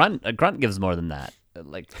 Like a grunt gives more than that.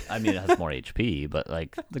 Like, I mean, it has more HP, but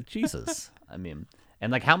like Jesus. I mean,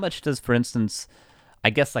 and like, how much does, for instance, I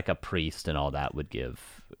guess like a priest and all that would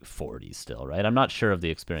give 40 still, right? I'm not sure of the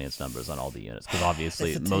experience numbers on all the units because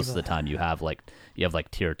obviously most of the time you have like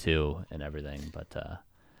tier 2 and everything, but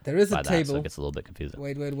there is a table. So it gets a little bit confusing.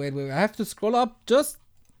 Wait. I have to scroll up just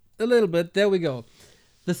a little bit. There we go.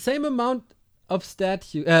 The same amount of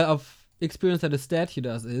of experience that a statue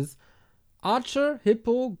does is Archer,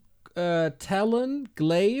 Hippo, Talon,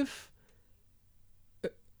 Glaive,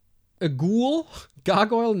 a Ghoul,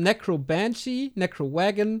 Gargoyle, Necro Banshee, Necro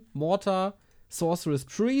Wagon, Mortar, Sorceress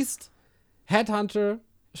Priest, Headhunter,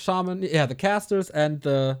 Shaman, the casters, and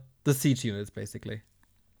the siege units, basically.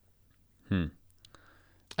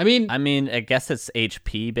 I mean, I guess it's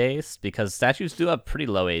HP based because statues do have pretty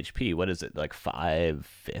low HP. What is it, like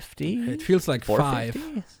 550? It feels like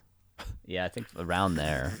 5. Yeah, I think around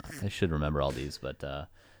there. I should remember all these, but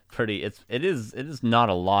it is not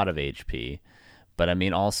a lot of HP. But I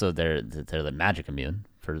mean, also they're the magic immune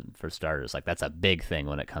for starters. Like that's a big thing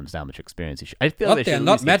when it comes down to experience. I feel like they should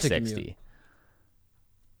not at least magic 60. Immune.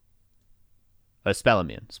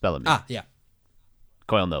 Spell immune. Ah, yeah.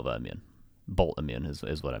 Coil Nova immune. Bolt immune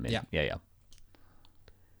is what I mean. Yeah.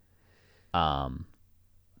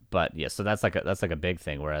 But yeah, so that's like a big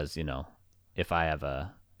thing. Whereas if I have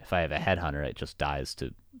a headhunter, it just dies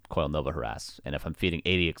to Coil Nova harass, and if I'm feeding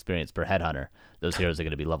 80 experience per headhunter, those heroes are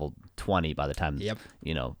going to be level 20 by the time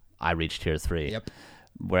I reach tier 3. Yep.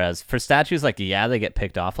 Whereas for statues, like they get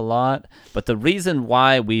picked off a lot, but the reason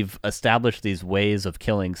why we've established these ways of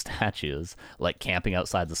killing statues, like camping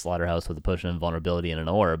outside the slaughterhouse with a potion of invulnerability and an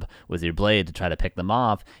orb with your blade to try to pick them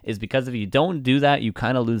off, is because if you don't do that, you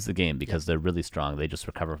kind of lose the game because they're really strong. They just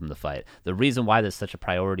recover from the fight. The reason why there's such a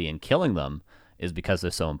priority in killing them is because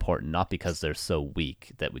they're so important, not because they're so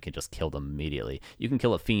weak that we can just kill them immediately. You can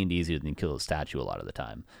kill a fiend easier than you kill a statue a lot of the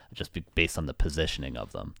time, just based on the positioning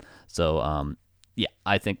of them. So, yeah,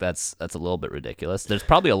 I think that's a little bit ridiculous. There's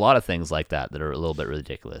probably a lot of things like that are a little bit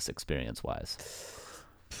ridiculous experience-wise.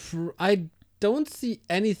 I don't see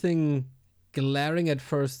anything glaring at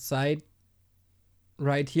first sight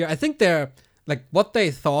right here. I think they're, like, what they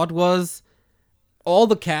thought was all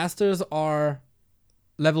the casters are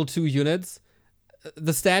level 2 units.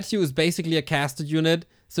 The statue is basically a caster unit,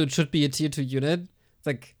 so it should be a tier 2 unit. It's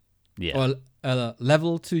like, or a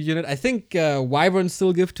level 2 unit. I think Wyverns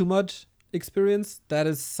still give too much experience. That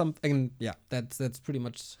is something, that's pretty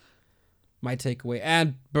much my takeaway.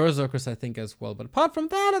 And Berserkers, I think, as well. But apart from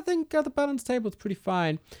that, I think the balance table is pretty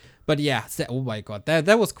fine. But yeah, oh my god,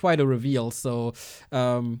 that was quite a reveal. So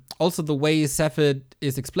also the way Sefid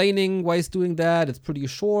is explaining why he's doing that, it's pretty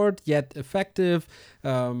short yet effective.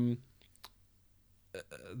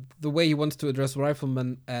 The way he wants to address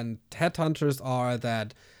riflemen and headhunters are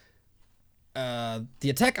that the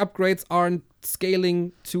attack upgrades aren't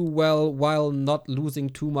scaling too well while not losing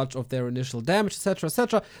too much of their initial damage, etc.,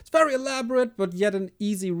 etc. It's very elaborate, but yet an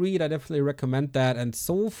easy read. I definitely recommend that. And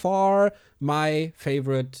so far, my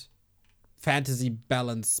favorite fantasy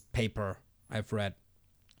balance paper I've read.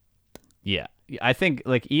 Yeah. I think,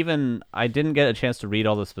 like, even I didn't get a chance to read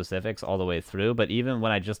all the specifics all the way through, but even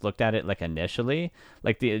when I just looked at it, like, initially,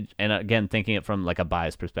 like, and again, thinking it from, like, a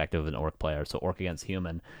biased perspective of an orc player, so orc against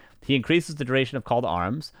human, he increases the duration of call to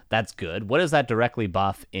arms. That's good. What does that directly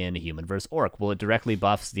buff in human versus orc? Well, it directly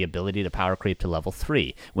buffs the ability to power creep to level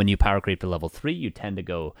 3. When you power creep to level 3, you tend to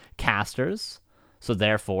go casters, so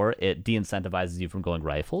therefore, it de-incentivizes you from going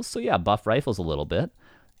rifles. So yeah, buff rifles a little bit.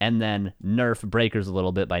 And then nerf breakers a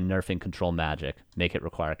little bit by nerfing control magic, make it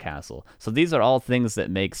require castle. So these are all things that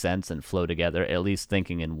make sense and flow together, at least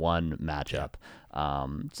thinking in one matchup.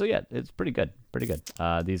 So yeah, it's pretty good.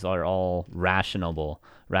 These are all rational,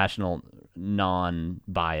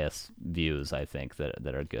 non-bias views, I think,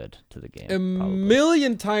 that are good to the game. Probably.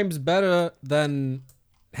 Million times better than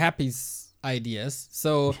Happy's ideas.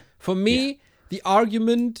 So for me, the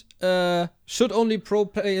argument should only pro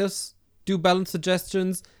players do balance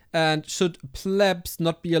suggestions and should plebs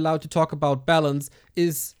not be allowed to talk about balance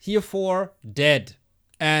is herefore dead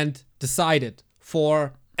and decided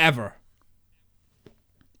forever.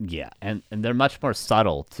 Yeah, and they're much more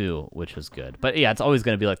subtle too, which is good. But yeah, it's always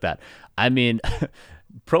going to be like that. I mean,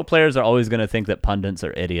 pro players are always going to think that pundits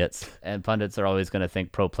are idiots, and pundits are always going to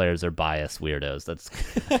think pro players are biased weirdos. That's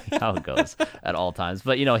how it goes at all times.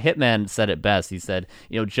 But, Hitman said it best. He said,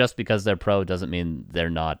 just because they're pro doesn't mean they're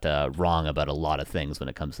not wrong about a lot of things when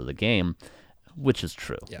it comes to the game, which is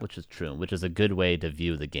true, which is a good way to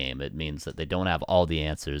view the game. It means that they don't have all the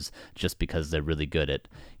answers just because they're really good at,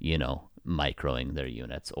 microing their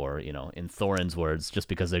units, or in Thorin's words, just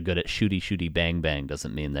because they're good at shooty bang bang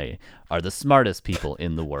doesn't mean they are the smartest people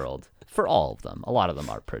in the world. For all of them, a lot of them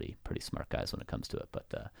are pretty smart guys when it comes to it,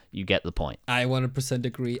 but you get the point. I 100%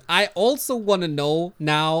 agree. I also want to know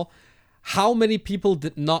now how many people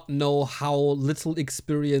did not know how little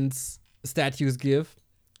experience statues give.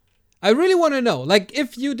 I really want to know. Like,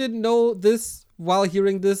 if you didn't know this while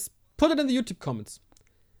hearing this, put it in the YouTube comments.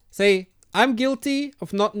 Say, I'm guilty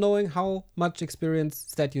of not knowing how much experience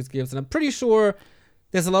statues gives, and I'm pretty sure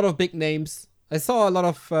there's a lot of big names. I saw a lot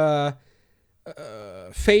of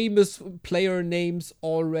famous player names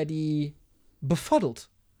already befuddled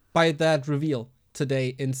by that reveal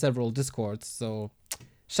today in several Discords. So,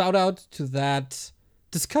 shout out to that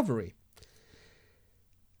discovery.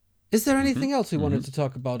 Is there anything else we wanted to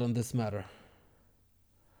talk about on this matter?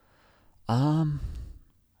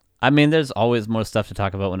 I mean, there's always more stuff to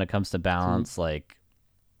talk about when it comes to balance. Like,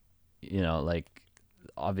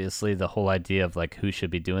 obviously the whole idea of like who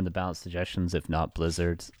should be doing the balance suggestions, if not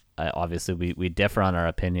Blizzard. Obviously, we differ on our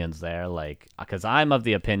opinions there. Like, because I'm of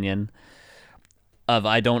the opinion of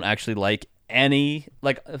I don't actually like any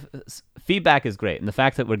feedback is great, and the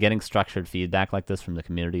fact that we're getting structured feedback like this from the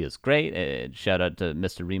community is great. Shout out to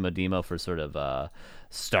Mr. Remo Demo for sort of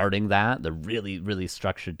starting the really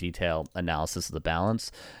structured detail analysis of the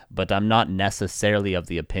balance. But I'm not necessarily of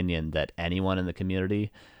the opinion that anyone in the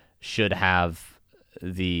community should have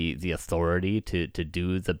the authority to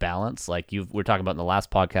do the balance. Like we're talking about in the last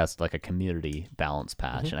podcast, like a community balance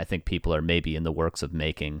patch. And I think people are maybe in the works of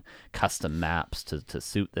making custom maps to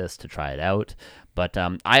suit this, to try it out. But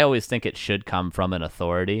I always think it should come from an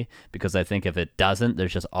authority, because I think if it doesn't,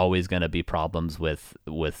 there's just always going to be problems with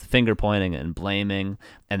finger pointing and blaming.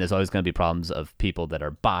 And there's always going to be problems of people that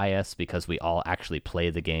are biased because we all actually play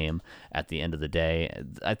the game at the end of the day.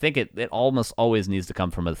 I think it almost always needs to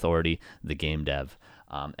come from authority, the game dev.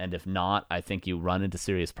 And if not, I think you run into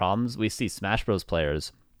serious problems. We see Smash Bros.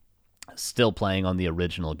 Players still playing on the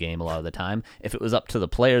original game a lot of the time. If it was up to the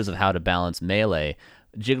players of how to balance Melee,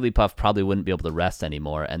 Jigglypuff probably wouldn't be able to rest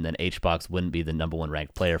anymore, and then HBox wouldn't be the #1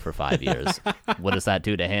 ranked player for 5 years. What does that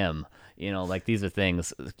do to him? Like these are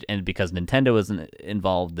things, and because Nintendo isn't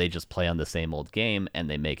involved, they just play on the same old game and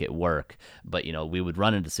they make it work. But, we would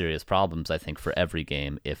run into serious problems, I think, for every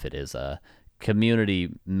game if it is community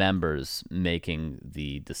members making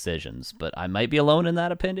the decisions. But I might be alone in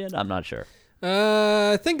that opinion. I'm not sure.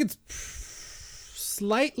 I think it's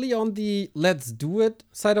slightly on the let's do it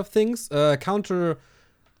side of things. Counter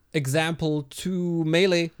example to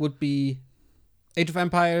Melee would be Age of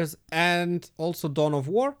Empires and also Dawn of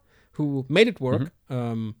War, who made it work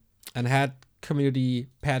and had community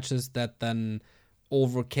patches that then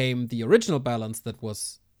overcame the original balance that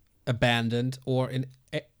was abandoned, or in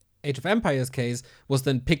Age of Empires case was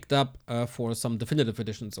then picked up for some definitive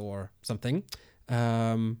editions or something.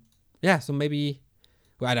 So maybe,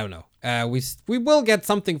 I don't know. We will get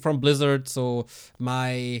something from Blizzard. So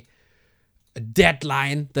my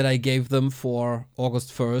deadline that I gave them for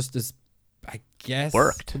August 1st is, I guess,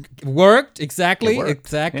 worked. Exactly.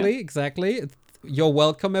 You're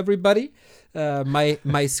welcome, everybody.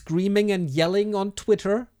 My screaming and yelling on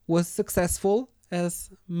Twitter was successful, as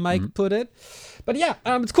Mike put it. But yeah,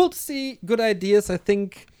 it's cool to see good ideas. I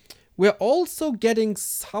think we're also getting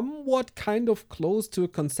somewhat kind of close to a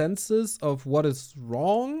consensus of what is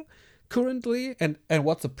wrong currently and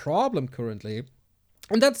what's a problem currently.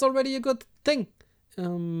 And that's already a good thing.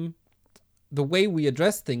 The way we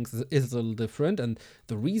address things is a little different, and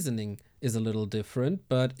the reasoning is a little different.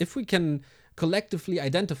 But if we can collectively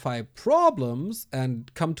identify problems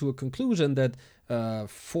and come to a conclusion that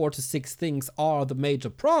 4 to 6 things are the major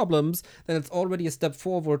problems, then it's already a step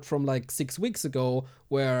forward from like 6 weeks ago,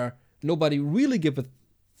 where nobody really gave a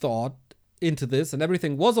thought into this and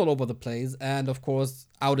everything was all over the place. And of course,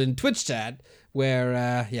 out in Twitch chat, where,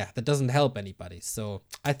 that doesn't help anybody. So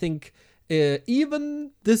I think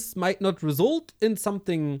even this might not result in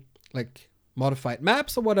something like modified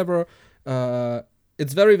maps or whatever.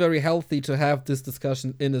 It's very, very healthy to have this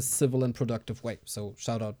discussion in a civil and productive way. So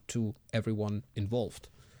shout out to everyone involved.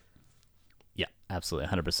 Yeah, absolutely.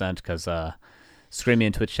 100%. Because screaming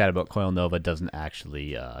in Twitch chat about Coil Nova doesn't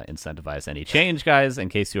actually incentivize any change, guys, in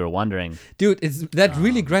case you were wondering. Dude, that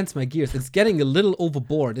really grinds my gears. It's getting a little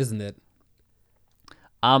overboard, isn't it?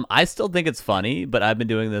 I still think it's funny, but I've been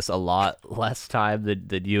doing this a lot less time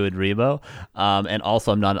than you and Remo. And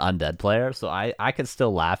also I'm not an undead player, so I could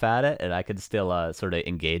still laugh at it and I could still sort of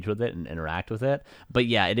engage with it and interact with it. But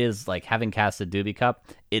yeah, it is like having casted Doubi Cup,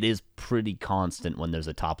 it is pretty constant when there's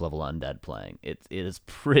a top level undead playing. It is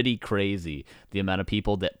pretty crazy the amount of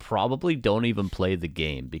people that probably don't even play the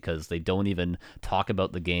game because they don't even talk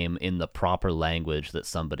about the game in the proper language that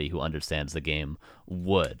somebody who understands the game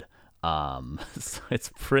would. So it's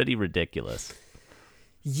pretty ridiculous.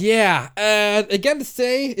 Yeah, I gotta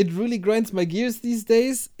say, it really grinds my gears these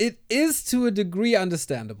days. It is to a degree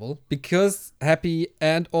understandable because Happy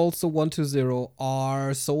and also 120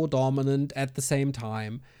 are so dominant at the same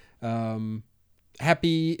time.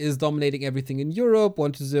 Happy is dominating everything in Europe.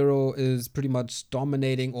 120 is pretty much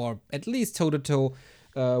dominating, or at least toe-to-toe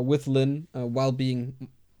with Lin, while being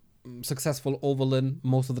successful over Lin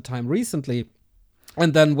most of the time recently.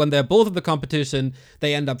 And then when they're both in the competition,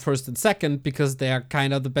 they end up first and second because they are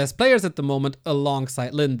kind of the best players at the moment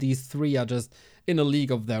alongside Lin. These three are just in a league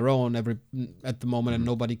of their own at the moment, and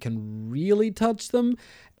nobody can really touch them,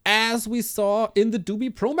 as we saw in the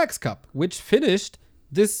Doubi Pro Max Cup, which finished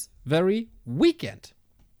this very weekend.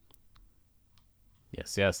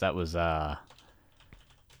 Yes, that was a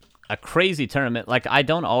crazy tournament. Like, I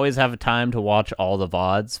don't always have time to watch all the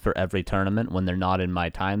VODs for every tournament when they're not in my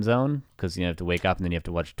time zone, because you have to wake up and then you have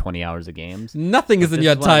to watch 20 hours of games. Nothing is in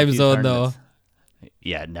your time zone, though.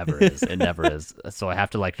 Yeah, it never is. It never is. So I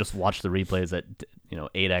have to like just watch the replays at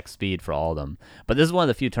 8x speed for all of them. But this is one of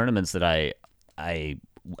the few tournaments that I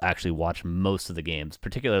actually watch most of the games,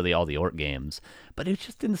 particularly all the Orc games. But it's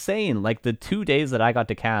just insane. Like the 2 days that I got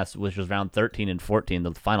to cast, which was round 13 and 14,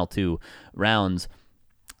 the final two rounds,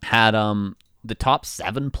 had the top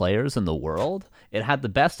 7 players in the world. It had the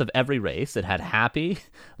best of every race. It had Happy,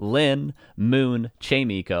 Lin, Moon,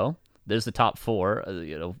 Chaemiko. There's the top 4,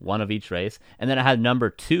 one of each race. And then it had number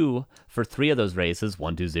 2 for 3 of those races.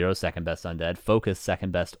 120, second best undead. Focus,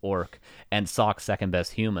 second best orc. And Sock, second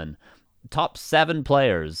best human. Top 7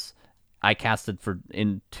 players I casted for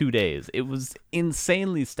in 2 days. It was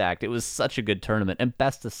insanely stacked. It was such a good tournament. And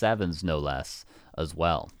best of 7s, no less, as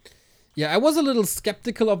well. Yeah, I was a little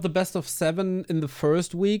skeptical of the best of 7 in the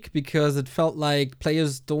first week because it felt like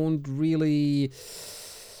players don't really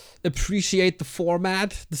appreciate the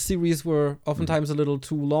format. The series were oftentimes a little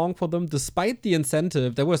too long for them, despite the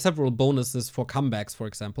incentive. There were several bonuses for comebacks, for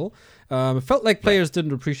example. It felt like players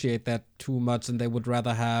didn't appreciate that too much, and they would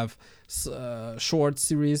rather have short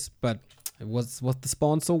series, but it was what the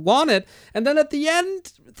sponsor wanted. And then at the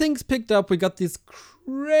end, things picked up. We got this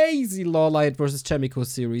crazy Lawlight versus Chaemiko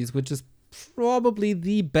series, which is probably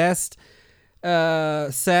the best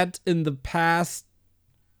set in the past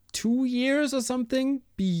 2 years or something.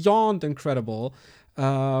 Beyond incredible.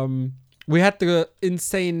 We had the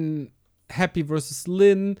insane Happy versus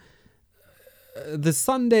Lin. The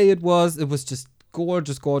Sunday it was just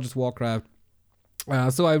gorgeous Warcraft.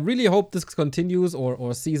 So I really hope this continues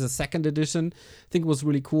or sees a second edition. I think it was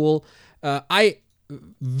really cool. I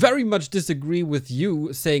very much disagree with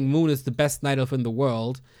you saying Moon is the best Night Elf in the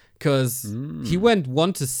world, because he went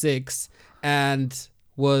 1-6 and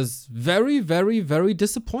was very, very, very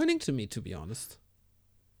disappointing to me, to be honest.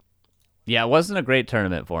 Yeah, it wasn't a great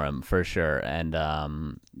tournament for him, for sure.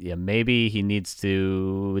 And maybe he needs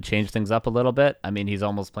to change things up a little bit. I mean, he's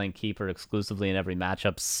almost playing Keeper exclusively in every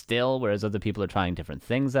matchup still, whereas other people are trying different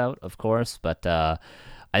things out, of course. But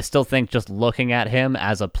I still think just looking at him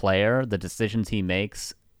as a player, the decisions he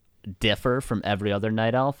makes differ from every other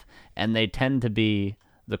Night Elf, and they tend to be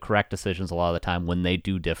the correct decisions a lot of the time when they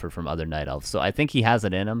do differ from other Night Elves. So I think he has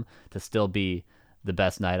it in him to still be the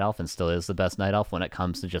best Night Elf, and still is the best Night Elf when it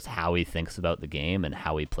comes to just how he thinks about the game and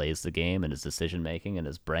how he plays the game and his decision making and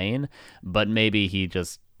his brain. But maybe he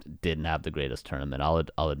just didn't have the greatest tournament.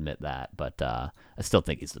 I'll admit that, but I still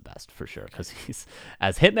think he's the best for sure, because he's,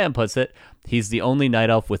 as Hitman puts it, he's the only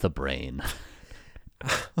Night Elf with a brain.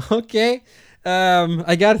 Okay,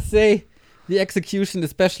 I gotta say, the execution,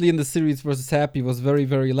 especially in the series versus Happy, was very,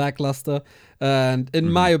 very lackluster. And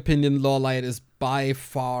in my opinion, Lawlight is by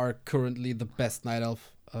far currently the best Night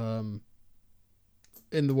Elf in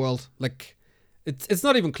the world. Like, it's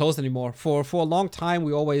not even close anymore. For a long time,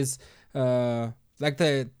 we always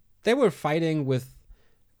they were fighting with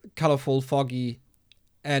Colorful, Foggy,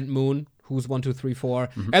 and Moon, who's 1, 2, 3, 4.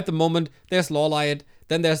 At the moment, there's Lawlight,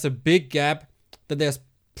 then there's a big gap, then there's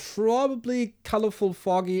probably Colorful,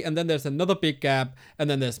 Foggy, and then there's another big gap, and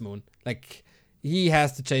then there's Moon. Like, he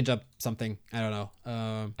has to change up something. I don't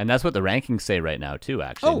know. And that's what the rankings say right now too,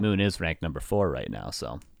 actually. Moon is ranked number 4 right now,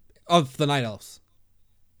 so. Of the Night Elves.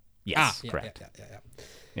 Yes, correct.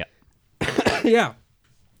 Yeah. Yeah.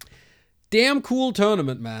 damn cool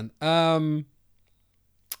tournament, man.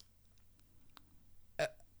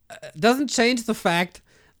 Doesn't change the fact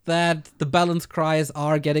that the balance cries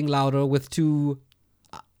are getting louder with 2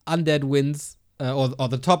 undead wins. Or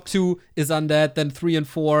the top 2 is undead, then 3 and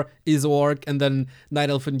 4 is orc, and then night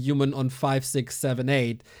elf and human on 5, 6, 7,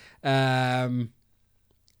 8.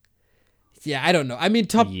 Yeah, I don't know. I mean,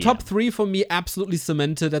 top 3 for me absolutely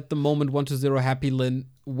cemented at the moment. 1-0 Happy Lin,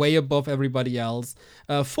 way above everybody else.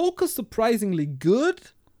 Focus surprisingly good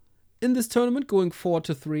in this tournament, going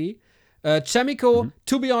 4-3. Chemico,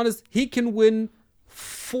 to be honest, he can win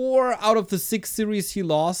 4 out of the 6 series he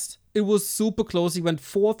lost. It was super close. He went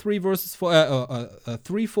 4-3 versus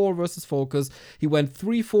 3-4 versus Focus. He went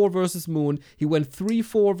 3-4 versus Moon. He went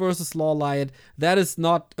 3-4 versus Lawlight. That is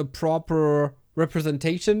not a proper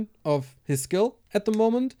representation of his skill at the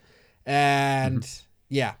moment. And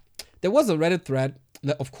yeah, there was a Reddit thread.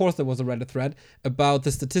 Of course, there was a Reddit thread about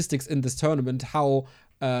the statistics in this tournament, how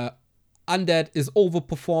Undead is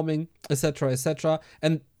overperforming, etc., etc.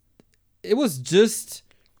 And it was just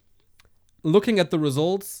looking at the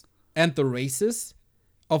results and the races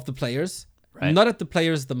of the players, right, not at the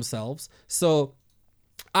players themselves. So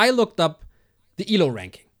I looked up the ELO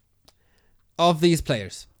ranking of these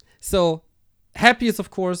players. So Happy is, of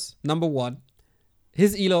course, number 1.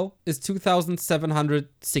 His ELO is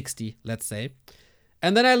 2,760, let's say.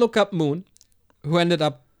 And then I look up Moon, who ended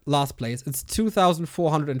up last place. It's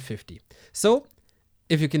 2,450. So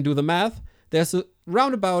if you can do the math, there's a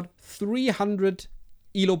roundabout 300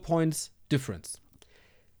 ELO points difference.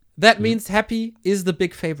 That means Happy is the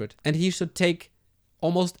big favorite, and he should take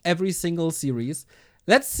almost every single series.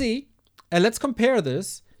 Let's see, and let's compare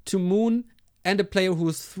this to Moon and a player who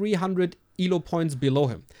is 300 ELO points below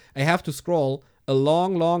him. I have to scroll a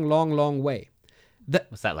long way.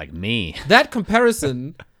 What's that, like me? That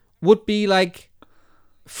comparison would be like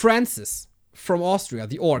Francis from Austria,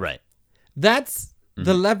 the orc. Right. That's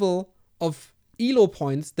the level of ELO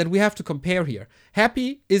points that we have to compare here.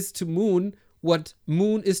 Happy is to Moon what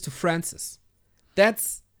Moon is to Francis.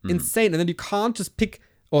 That's insane. And then you can't just pick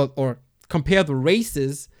or compare the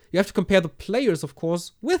races. You have to compare the players, of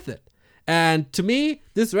course, with it. And to me,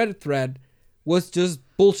 this Reddit thread was just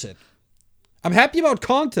bullshit. I'm happy about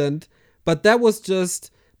content, but that was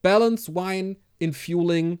just balance wine in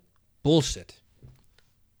fueling bullshit.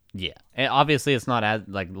 Yeah, and obviously it's not as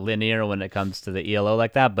like linear when it comes to the ELO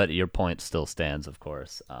like that, but your point still stands, of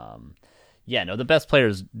course. Yeah, no, the best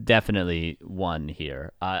players definitely won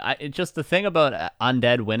here. Just the thing about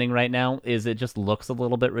Undead winning right now is it just looks a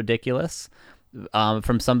little bit ridiculous.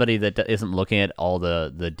 From somebody that isn't looking at all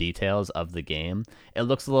the details of the game, it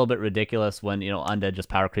looks a little bit ridiculous when, Undead just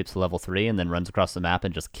power creeps to level 3 and then runs across the map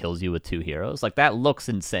and just kills you with 2 heroes. Like, that looks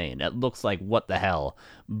insane. It looks like, what the hell?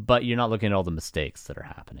 But you're not looking at all the mistakes that are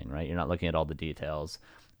happening, right? You're not looking at all the details.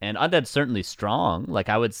 And Undead's certainly strong. Like,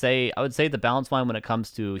 I would say the balance line when it comes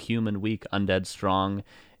to human weak, Undead strong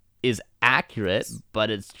is accurate, but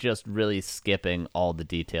it's just really skipping all the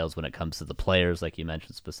details when it comes to the players, like you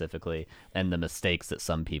mentioned specifically, and the mistakes that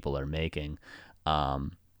some people are making.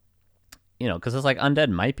 Because it's like Undead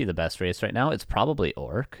might be the best race right now. It's probably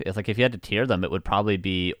Orc. It's like if you had to tier them, it would probably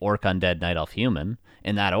be Orc, Undead, Night Elf, Human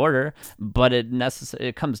in that order. But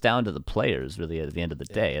it comes down to the players really at the end of the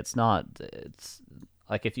day. It's not. It's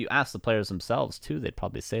like if you ask the players themselves too, they'd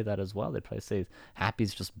probably say that as well. They'd probably say,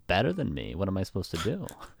 "Happy's just better than me. What am I supposed to do?"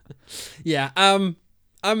 Yeah. I'm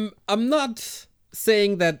not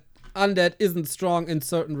saying that Undead isn't strong in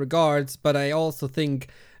certain regards, but I also think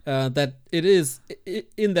that it is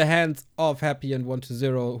in the hands of Happy and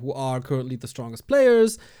 1-0, who are currently the strongest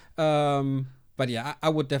players. But yeah, I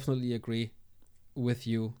would definitely agree with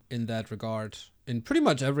you in that regard, in pretty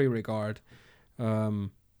much every regard.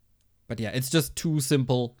 But yeah, it's just too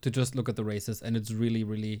simple to just look at the races, and it's really,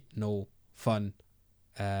 really no fun.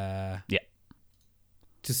 Yeah.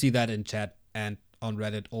 To see that in chat and on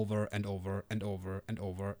Reddit over and over and over and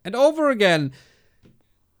over and over again.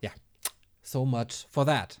 Yeah, so much for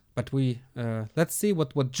that. But let's see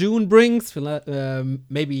what June brings.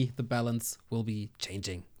 Maybe the balance will be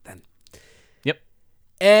changing then. Yep.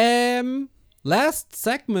 Last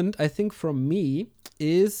segment, I think, from me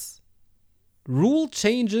is rule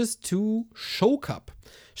changes to Show Cup.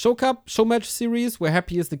 Show Cup, show match series where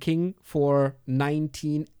Happy is the king for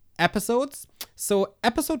 19 episodes. So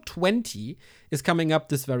episode 20 is coming up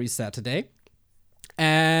this very Saturday.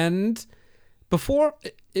 And before,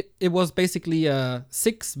 it was basically a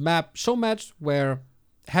 6-map show match where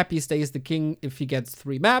Happy stays the king if he gets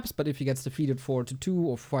 3 maps, but if he gets defeated 4-2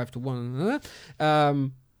 or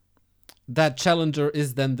 5-1, that challenger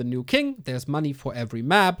is then the new king. There's money for every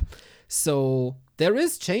map. So there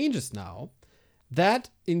is changes now. That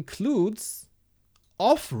includes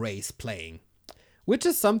off-race playing, which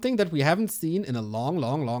is something that we haven't seen in a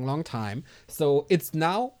long time. So it's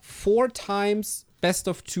now 4 times best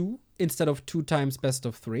of 2 instead of 2 times best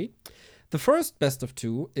of 3. The first best of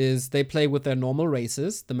 2 is they play with their normal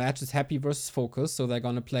races. The match is Happy versus Focus, so they're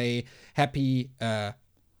going to play Happy as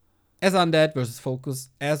Undead versus Focus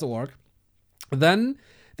as Orc. Then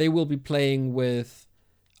they will be playing with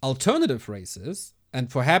alternative races. And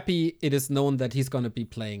for Happy, it is known that he's going to be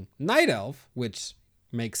playing Night Elf, which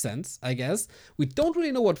makes sense, I guess. We don't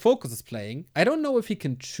really know what Focus is playing. I don't know if he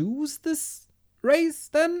can choose this race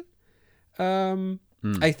then.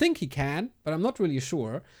 I think he can, but I'm not really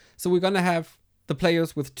sure. So we're going to have the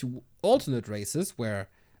players with 2 alternate races where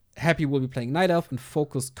Happy will be playing Night Elf and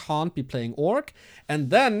Focus can't be playing Orc. And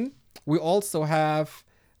then we also have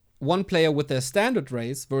one player with their standard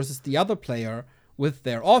race versus the other player with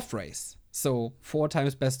their off race. So 4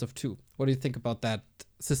 times best of 2. What do you think about that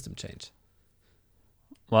system change?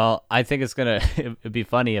 Well, I think it'd be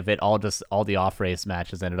funny if all the off race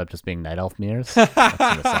matches ended up just being Night Elf mirrors. That's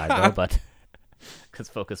an aside though, but because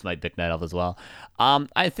Focus might pick Night Elf as well.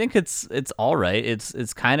 I think it's all right.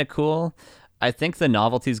 It's kind of cool. I think the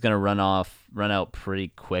novelty is going to run out pretty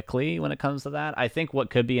quickly when it comes to that. I think what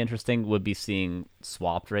could be interesting would be seeing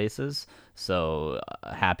swapped races. So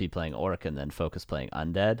Happy playing Orc and then Focus playing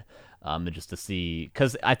Undead. Just to see,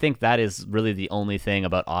 because I think that is really the only thing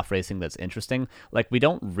about off racing that's interesting. Like, we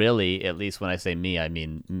don't really, at least when I say me, I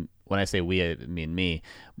mean, when I say we, I mean me,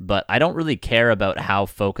 but I don't really care about how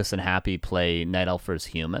Focus and Happy play Night Elf versus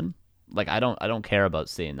Human. Like, I don't care about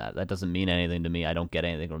seeing that. That doesn't mean anything to me. I don't get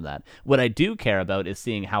anything from that. What I do care about is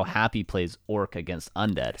seeing how Happy plays Orc against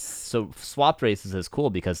Undead. So swapped races is cool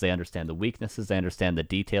because they understand the weaknesses, they understand the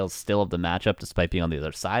details still of the matchup despite being on the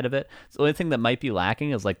other side of it. So the only thing that might be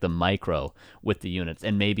lacking is like the micro with the units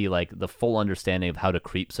and maybe like the full understanding of how to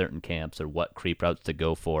creep certain camps or what creep routes to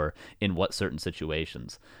go for in what certain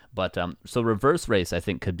situations. But so reverse race, I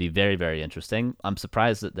think, could be very, very interesting. I'm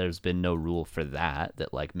surprised that there's been no rule for that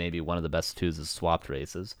like maybe one of the best 2s is swapped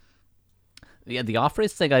races. Yeah, the off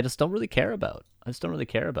race thing I just don't really care about. And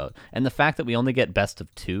the fact that we only get best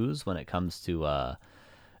of 2s when it comes to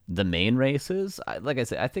the main races, like I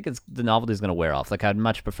said, I think the novelty is going to wear off. Like, I'd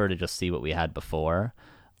much prefer to just see what we had before,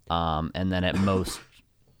 and then at most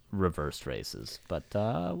reversed races, but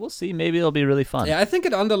we'll see. Maybe it'll be really fun. Yeah, I think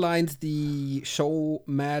it underlines the show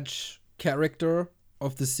match character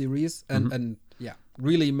of the series and yeah,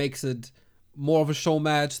 really makes it more of a show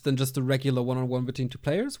match than just a regular one-on-one between 2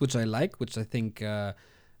 players, which I like, which I think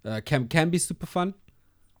can be super fun.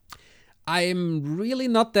 I'm really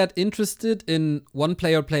not that interested in one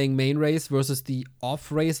player playing main race versus the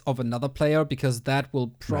off race of another player, because that will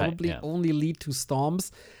probably only lead to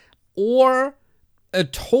storms or a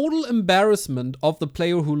total embarrassment of the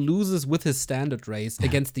player who loses with his standard race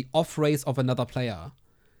against the off race of another player.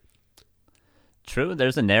 True.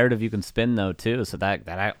 There's a narrative you can spin though too, so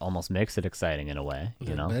that almost makes it exciting in a way,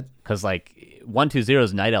 you know? Because like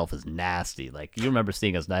 120's Night Elf is nasty. Like, you remember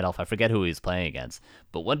seeing his Night Elf. I forget who he's playing against,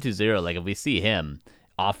 but 120, like, if we see him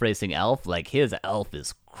off racing Elf, like, his Elf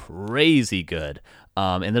is crazy good.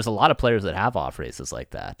 And there's a lot of players that have off races like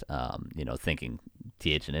that. Thinking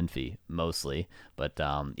TH and Infi mostly, but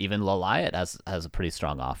even Laliat has a pretty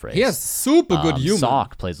strong off race. He has super good human.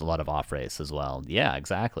 Sock plays a lot of off race as well. Yeah,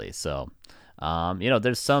 exactly. So,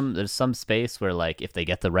 there's some space where, like, if they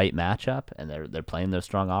get the right matchup and they're playing their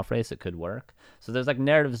strong off race, it could work. So there's like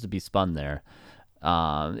narratives to be spun there.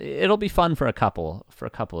 It'll be fun for a couple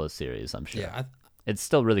of series, I'm sure. Yeah. It's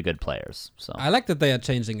still really good players. So I like that they are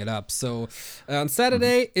changing it up. So on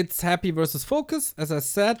Saturday, it's Happy versus Focus, as I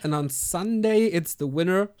said. And on Sunday, it's the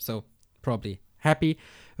winner. So probably Happy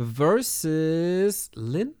versus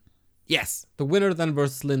Lin. Yes, the winner then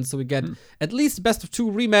versus Lin. So we get at least best of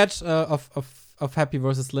 2 rematch of Happy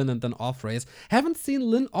versus Lin and then off race. Haven't seen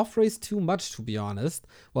Lin off race too much, to be honest.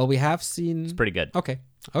 Well, we have seen... It's pretty good. Okay.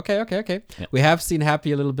 Yeah. We have seen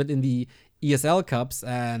Happy a little bit in the ESL Cups,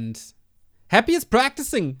 and... Happy is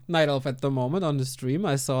practicing Night Elf at the moment on the stream.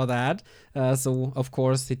 I saw that. So, of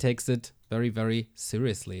course, he takes it very, very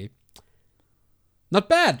seriously. Not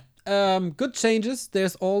bad. Good changes.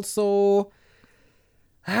 There's also...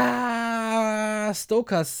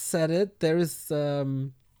 Stoker said it. There is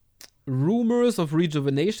rumors of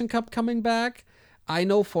Rejuvenation Cup coming back. I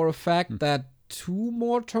know for a fact that 2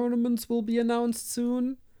 more tournaments will be announced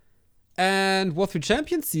soon. And War 3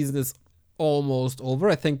 Champions season is almost over.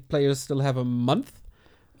 I think players still have a month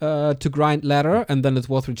to grind ladder, and then it's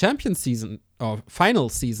War 3 Champions season, or final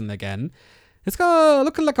season again. It's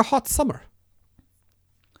looking like a hot summer.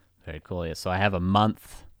 Very cool. Yeah. So I have a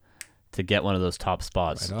month to get one of those top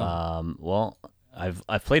spots. Right Well,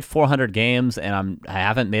 I've played 400 games and I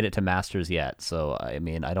haven't made it to Masters yet. So I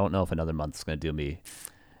mean, I don't know if another month's going to do me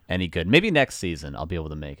any good. Maybe next season I'll be able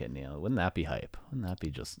to make it. Wouldn't that be hype? Wouldn't that be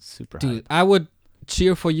just super hype? Dude, I would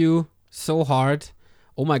cheer for you so hard.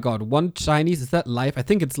 Oh my God, one Chinese, is that live? I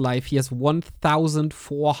think it's live. He has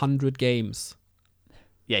 1,400 games.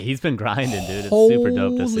 Yeah, he's been grinding, dude. It's super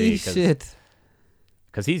dope to see. Holy shit.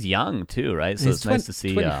 Because he's young too, right? So it's nice to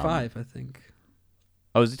see. 25, I think.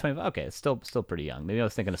 Oh, is he 25? Okay, it's still pretty young. Maybe I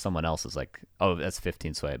was thinking of someone else is like, oh, that's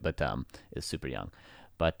 15 sway, but is super young.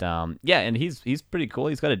 But yeah, and he's pretty cool.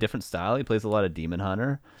 He's got a different style. He plays a lot of Demon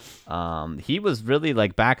Hunter. He was really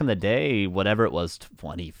like back in the day, whatever it was,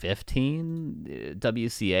 2015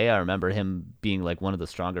 WCA. I remember him being like one of the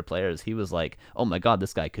stronger players. He was like, oh my God,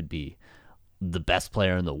 this guy could be the best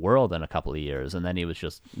player in the world in a couple of years, and then he was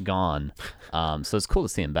just gone. So it's cool to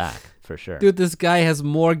see him back for sure. Dude, this guy has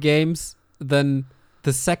more games than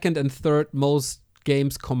the second and third most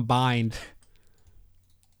games combined.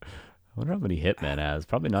 I wonder how many Hitman has.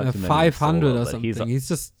 Probably not too many. 500 solo, or something. He's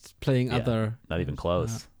just playing other. Not even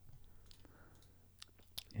close.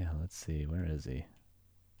 Yeah, let's see. Where is he?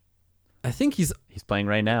 I think he's playing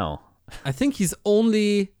right now. I think he's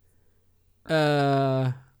only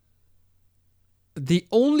the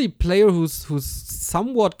only player who's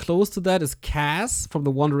somewhat close to that is Cass from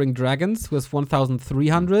the Wandering Dragons, who has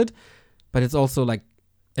 1,300, but it's also like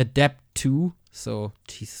Adept 2. So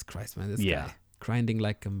Jesus Christ, man, this guy grinding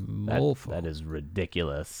like a mofo. That is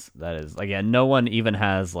ridiculous. That is like, yeah, no one even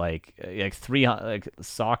has like 300. Like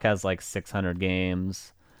Sock has like 600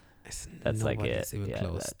 games. That's like it. Even yeah,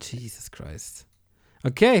 close. Jesus Christ.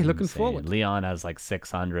 Okay, looking forward. Leon has like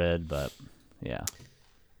 600, but yeah.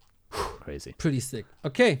 Crazy. Pretty sick.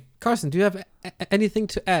 Okay, Carson, do you have anything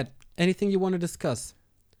to add? Anything you want to discuss?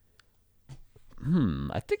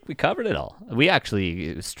 I think we covered it all. We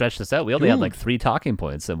actually stretched this out. We only had like 3 talking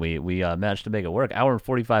points, and we managed to make it work. Hour and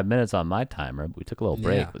 45 minutes on my timer. We took a little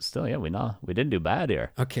break, but still, we didn't do bad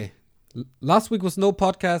here. Okay. Last week was no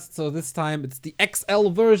podcast, so this time it's the XL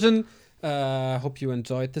version. Hope you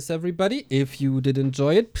enjoyed this, everybody. If you did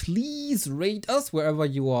enjoy it, please rate us wherever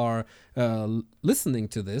you are listening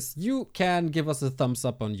to this. You can give us a thumbs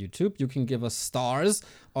up on YouTube. You can give us stars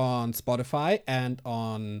on Spotify and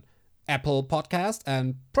on Apple Podcast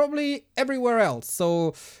and probably everywhere else.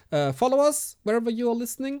 So follow us wherever you are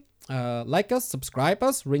listening. Like us, subscribe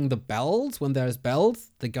us, ring the bells when there's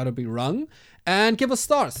bells. They gotta be rung. And give us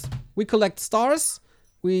stars. We collect stars.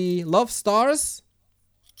 We love stars.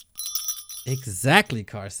 Exactly,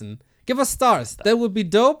 Carson. Give us stars. That would be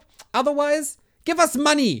dope. Otherwise, give us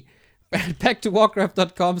money. Back to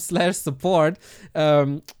Warcraft.com/support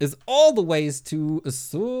is all the ways to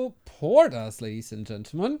support us, ladies and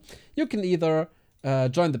gentlemen. You can either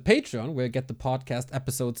join the Patreon, where you get the podcast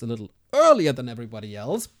episodes a little earlier than everybody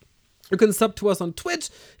else. You can sub to us on Twitch.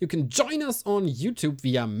 You can join us on YouTube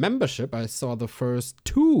via membership. I saw the first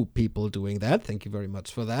 2 people doing that. Thank you very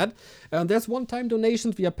much for that. There's one-time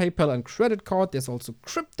donations via PayPal and credit card. There's also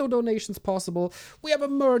crypto donations possible. We have a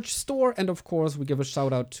merch store. And of course, we give a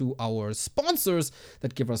shout out to our sponsors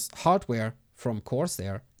that give us hardware from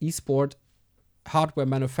Corsair, esport hardware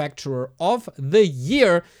manufacturer of the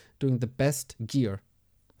year, doing the best gear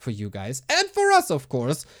for you guys and for us, of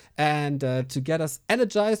course. And to get us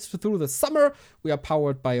energized through the summer, we are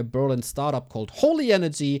powered by a Berlin startup called Holy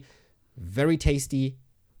Energy. Very tasty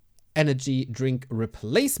energy drink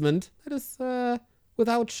replacement that is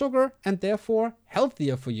without sugar and therefore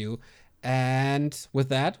healthier for you. And with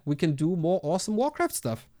that, we can do more awesome Warcraft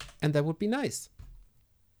stuff, and that would be nice.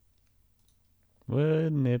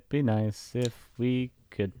 Wouldn't it be nice if we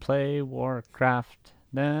could play Warcraft?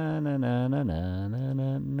 Na, na, na, na, na, na,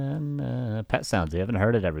 na, na, na. Pet sounds. You haven't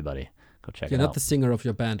heard it, everybody. Go check it out. You're not the singer of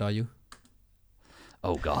your band, are you?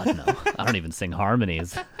 Oh, God, no. I don't even sing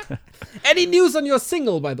harmonies. Any news on your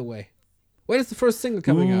single, by the way? When is the first single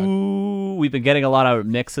coming out? We've been getting a lot of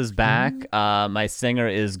mixes back. My singer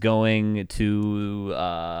is going to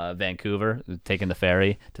Vancouver, taking the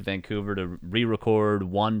ferry to Vancouver to re-record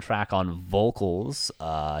 1 track on vocals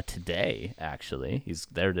today, actually. He's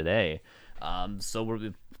there today. So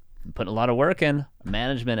we're putting a lot of work in.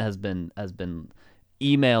 Management has been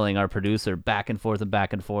emailing our producer back and forth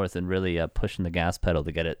and really pushing the gas pedal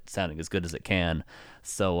to get it sounding as good as it can.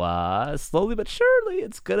 So slowly but surely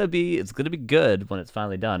it's gonna be good when it's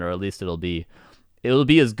finally done, or at least it'll be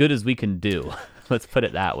as good as we can do. Let's put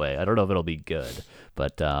it that way. I don't know if it'll be good,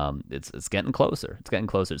 but it's getting closer. It's getting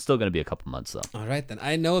closer. It's still going to be a couple months though. All right, then.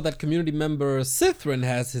 I know that community member Sithrin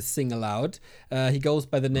has his single out. He goes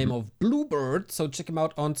by the name of Bluebird, so check him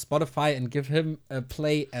out on Spotify and give him a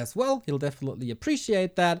play as well. He'll definitely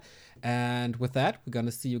appreciate that. And with that, we're going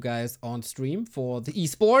to see you guys on stream for the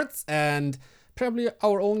esports and probably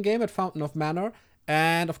our own game at Fountain of Manor.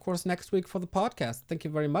 And of course, next week for the podcast. Thank you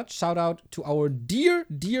very much. Shout out to our dear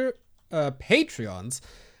Patreons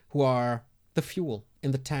who are the fuel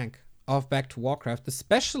in the tank of Back to Warcraft,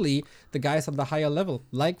 especially the guys on the higher level,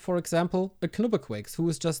 like, for example, a Knubberquakes, who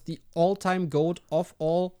is just the all-time GOAT of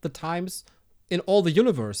all the times in all the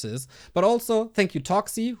universes. But also, thank you,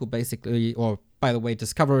 Toxie, who basically, or by the way,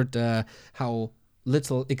 discovered how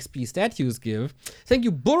little XP statues give. Thank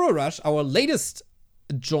you, Burrow Rush, our latest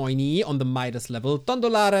joinee on the Midas level.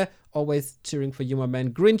 Dondolare, always cheering for you, my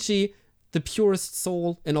man. Grinchy, the purest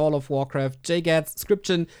soul in all of Warcraft. Jgats,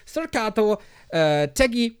 Scription, Circato,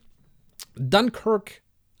 Teggy, Dunkirk,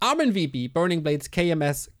 Armin VP, Burning Blades,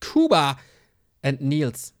 KMS, Kuba, and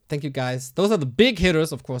Niels. Thank you, guys. Those are the big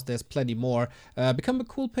hitters. Of course, there's plenty more. Become a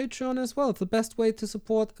cool Patreon as well. It's the best way to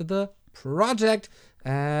support the project.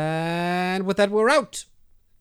 And with that, we're out.